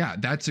yeah,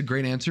 that's a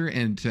great answer.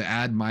 And to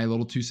add my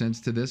little 2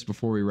 cents to this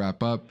before we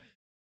wrap up,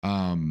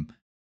 um,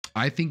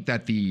 I think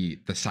that the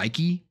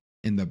psyche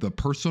and the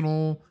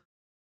personal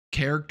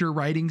character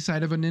writing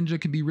side of a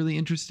ninja can be really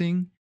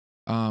interesting.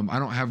 I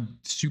don't have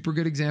super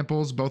good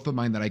examples. Both of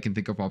mine that I can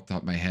think of off the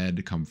top of my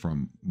head come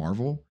from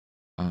Marvel.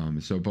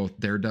 So both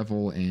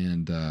Daredevil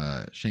and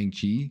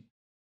Shang-Chi.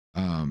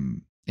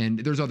 And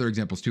there's other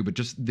examples too, but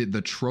just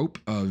the trope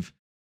of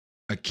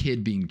a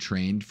kid being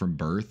trained from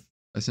birth,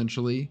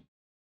 essentially,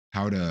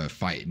 how to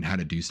fight and how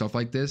to do stuff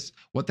like this,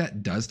 what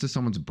that does to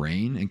someone's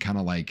brain and kind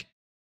of like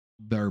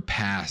their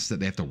past that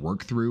they have to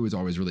work through is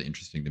always really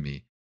interesting to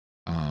me.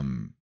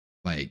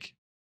 Like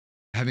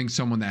having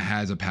someone that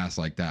has a past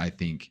like that, I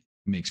think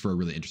makes for a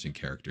really interesting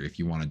character if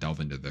you want to delve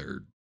into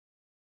their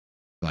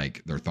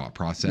thought You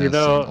process and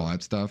know, all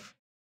that stuff.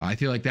 I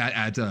feel like that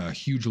adds a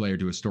huge layer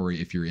to a story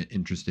if you're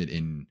interested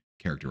in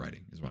character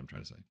writing, is what I'm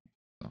trying to say.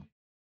 So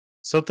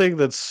something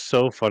that's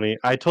so funny.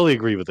 I totally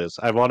agree with this.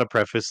 I want to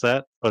preface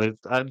that, but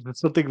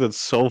something that's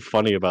so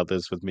funny about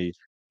this with me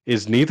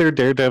is neither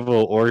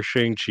Daredevil or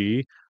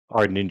Shang-Chi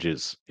are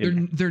ninjas.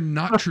 they're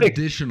not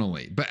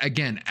traditionally, but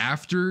again,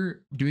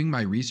 after doing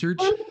my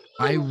research,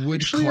 I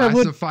would Actually, I would.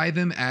 classify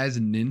them as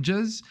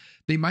ninjas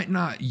they might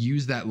not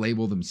use that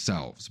label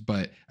themselves,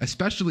 but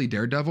especially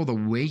Daredevil, the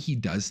way he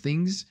does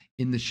things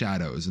in the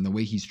shadows and the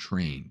way he's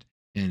trained,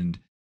 and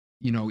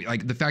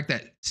like the fact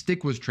that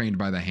Stick was trained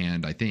by the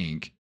Hand, I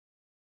think,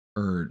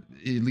 or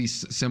at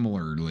least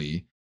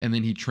similarly, and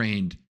then he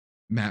trained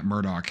Matt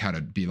Murdock how to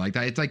be like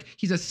that. It's like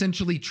he's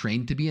essentially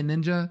trained to be a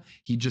ninja.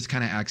 He just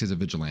kind of acts as a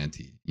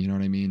vigilante. You know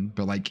what I mean?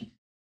 But like,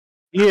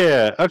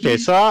 Yeah. Okay.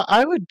 So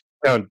I would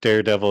count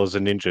Daredevil as a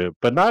ninja,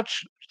 but not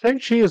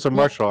Shang-Chi is a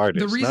martial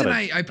artist. The reason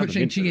I put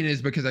Shang-Chi ninja. in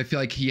is because I feel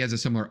like he has a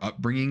similar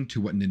upbringing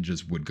to what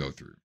ninjas would go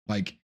through.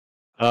 Like,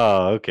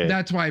 oh, okay.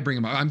 That's why I bring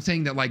him up. I'm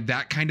saying that like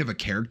that kind of a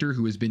character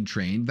who has been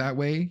trained that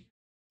way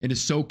and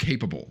is so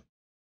capable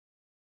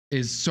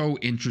is so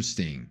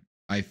interesting.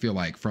 I feel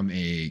like from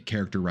a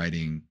character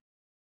writing,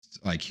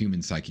 like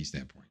human psyche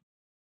standpoint.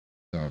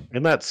 So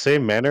in that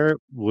same manner,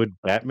 would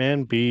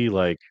Batman be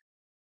like?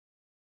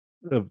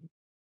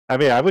 I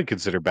mean, I would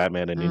consider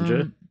Batman a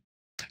ninja.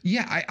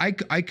 Yeah,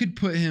 I could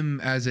put him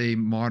as a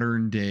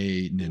modern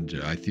day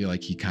ninja. I feel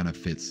like he kind of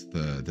fits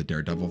the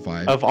Daredevil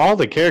vibe. Of all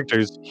the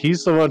characters,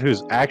 he's the one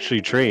who's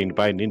actually trained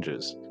by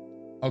ninjas.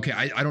 Okay,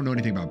 I don't know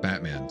anything about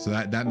Batman, so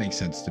that makes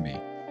sense to me.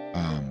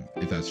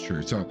 If that's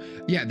true. So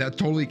yeah, that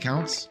totally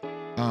counts.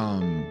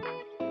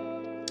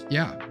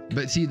 Yeah,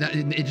 but see that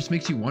it just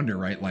makes you wonder,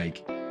 right?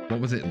 Like, what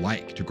was it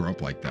like to grow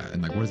up like that,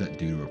 and like what does that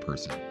do to a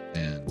person?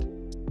 And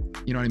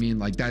you know what I mean?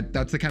 Like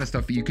that's the kind of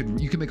stuff that you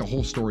could make a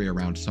whole story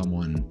around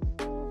someone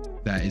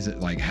that is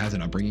like has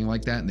an upbringing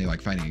like that and they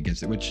like fighting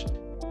against it, which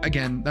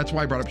again, that's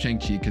why I brought up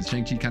Shang-Chi, because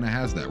Shang-Chi kind of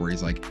has that where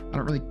he's like, I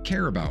don't really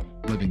care about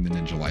living the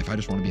ninja life. I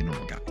just want to be a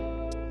normal guy.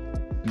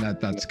 And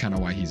that's kind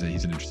of why he's an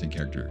interesting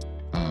character.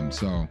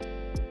 So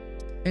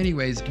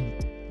anyways,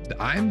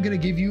 I'm going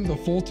to give you the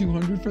full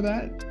 200 for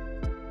that.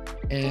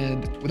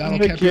 And that'll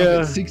cap you up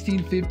at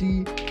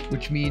 1650,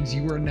 which means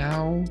you are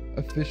now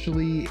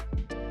officially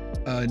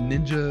a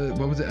ninja.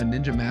 What was it? A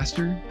ninja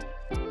master.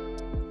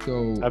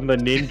 So I'm the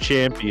Nin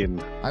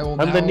Champion.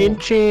 I'm the Nin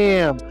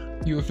Champ.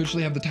 You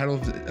officially have the title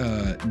of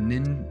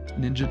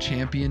Ninja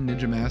Champion,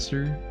 Ninja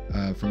Master.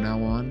 From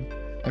now on,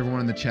 everyone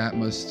in the chat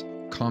must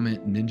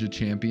comment Ninja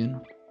Champion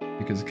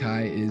because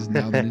Kai is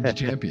now the Ninja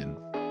Champion.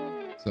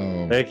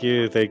 So thank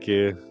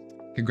you.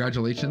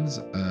 Congratulations.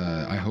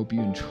 I hope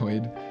you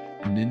enjoyed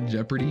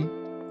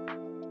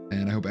NinJeopardy,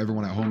 and I hope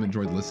everyone at home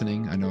enjoyed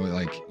listening. I know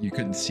like you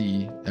couldn't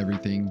see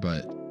everything,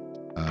 but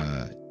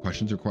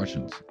questions are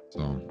questions.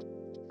 So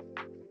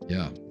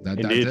yeah,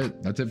 that's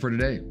it. That's it for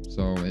today.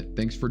 So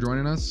thanks for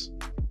joining us.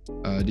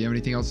 Do you have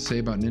anything else to say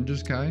about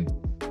ninjas, Kai?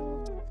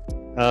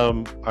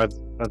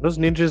 Are those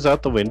ninjas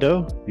out the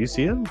window? Do you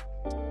see them?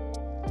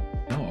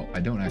 No, I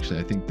don't actually.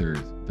 I think they're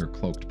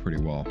cloaked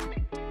pretty well.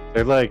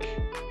 They're like,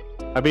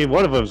 I mean,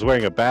 one of them's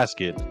wearing a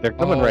basket. They're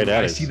coming right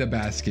at us. I see the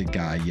basket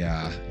guy.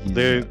 Yeah,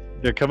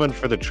 they're coming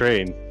for the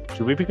train.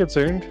 Should we be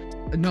concerned?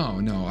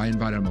 No. I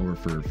invited them over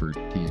for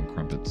tea and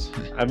crumpets.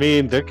 I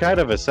mean, they're kind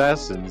of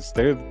assassins.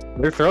 They're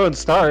throwing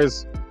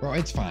stars. Bro,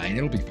 it's fine.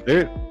 It'll be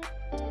fine.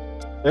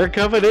 They're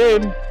coming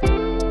in.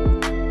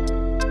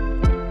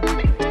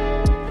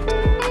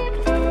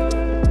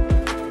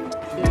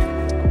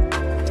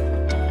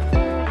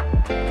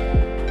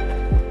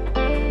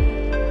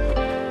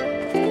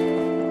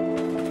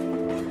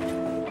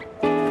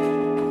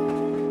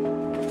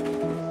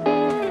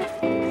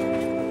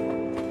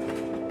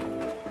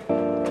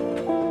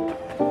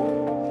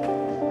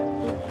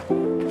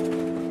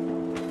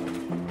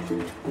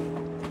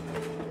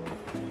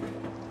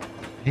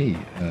 Hey,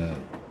 you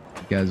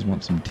guys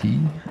want some tea?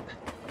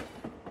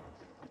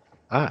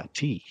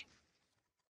 Tea.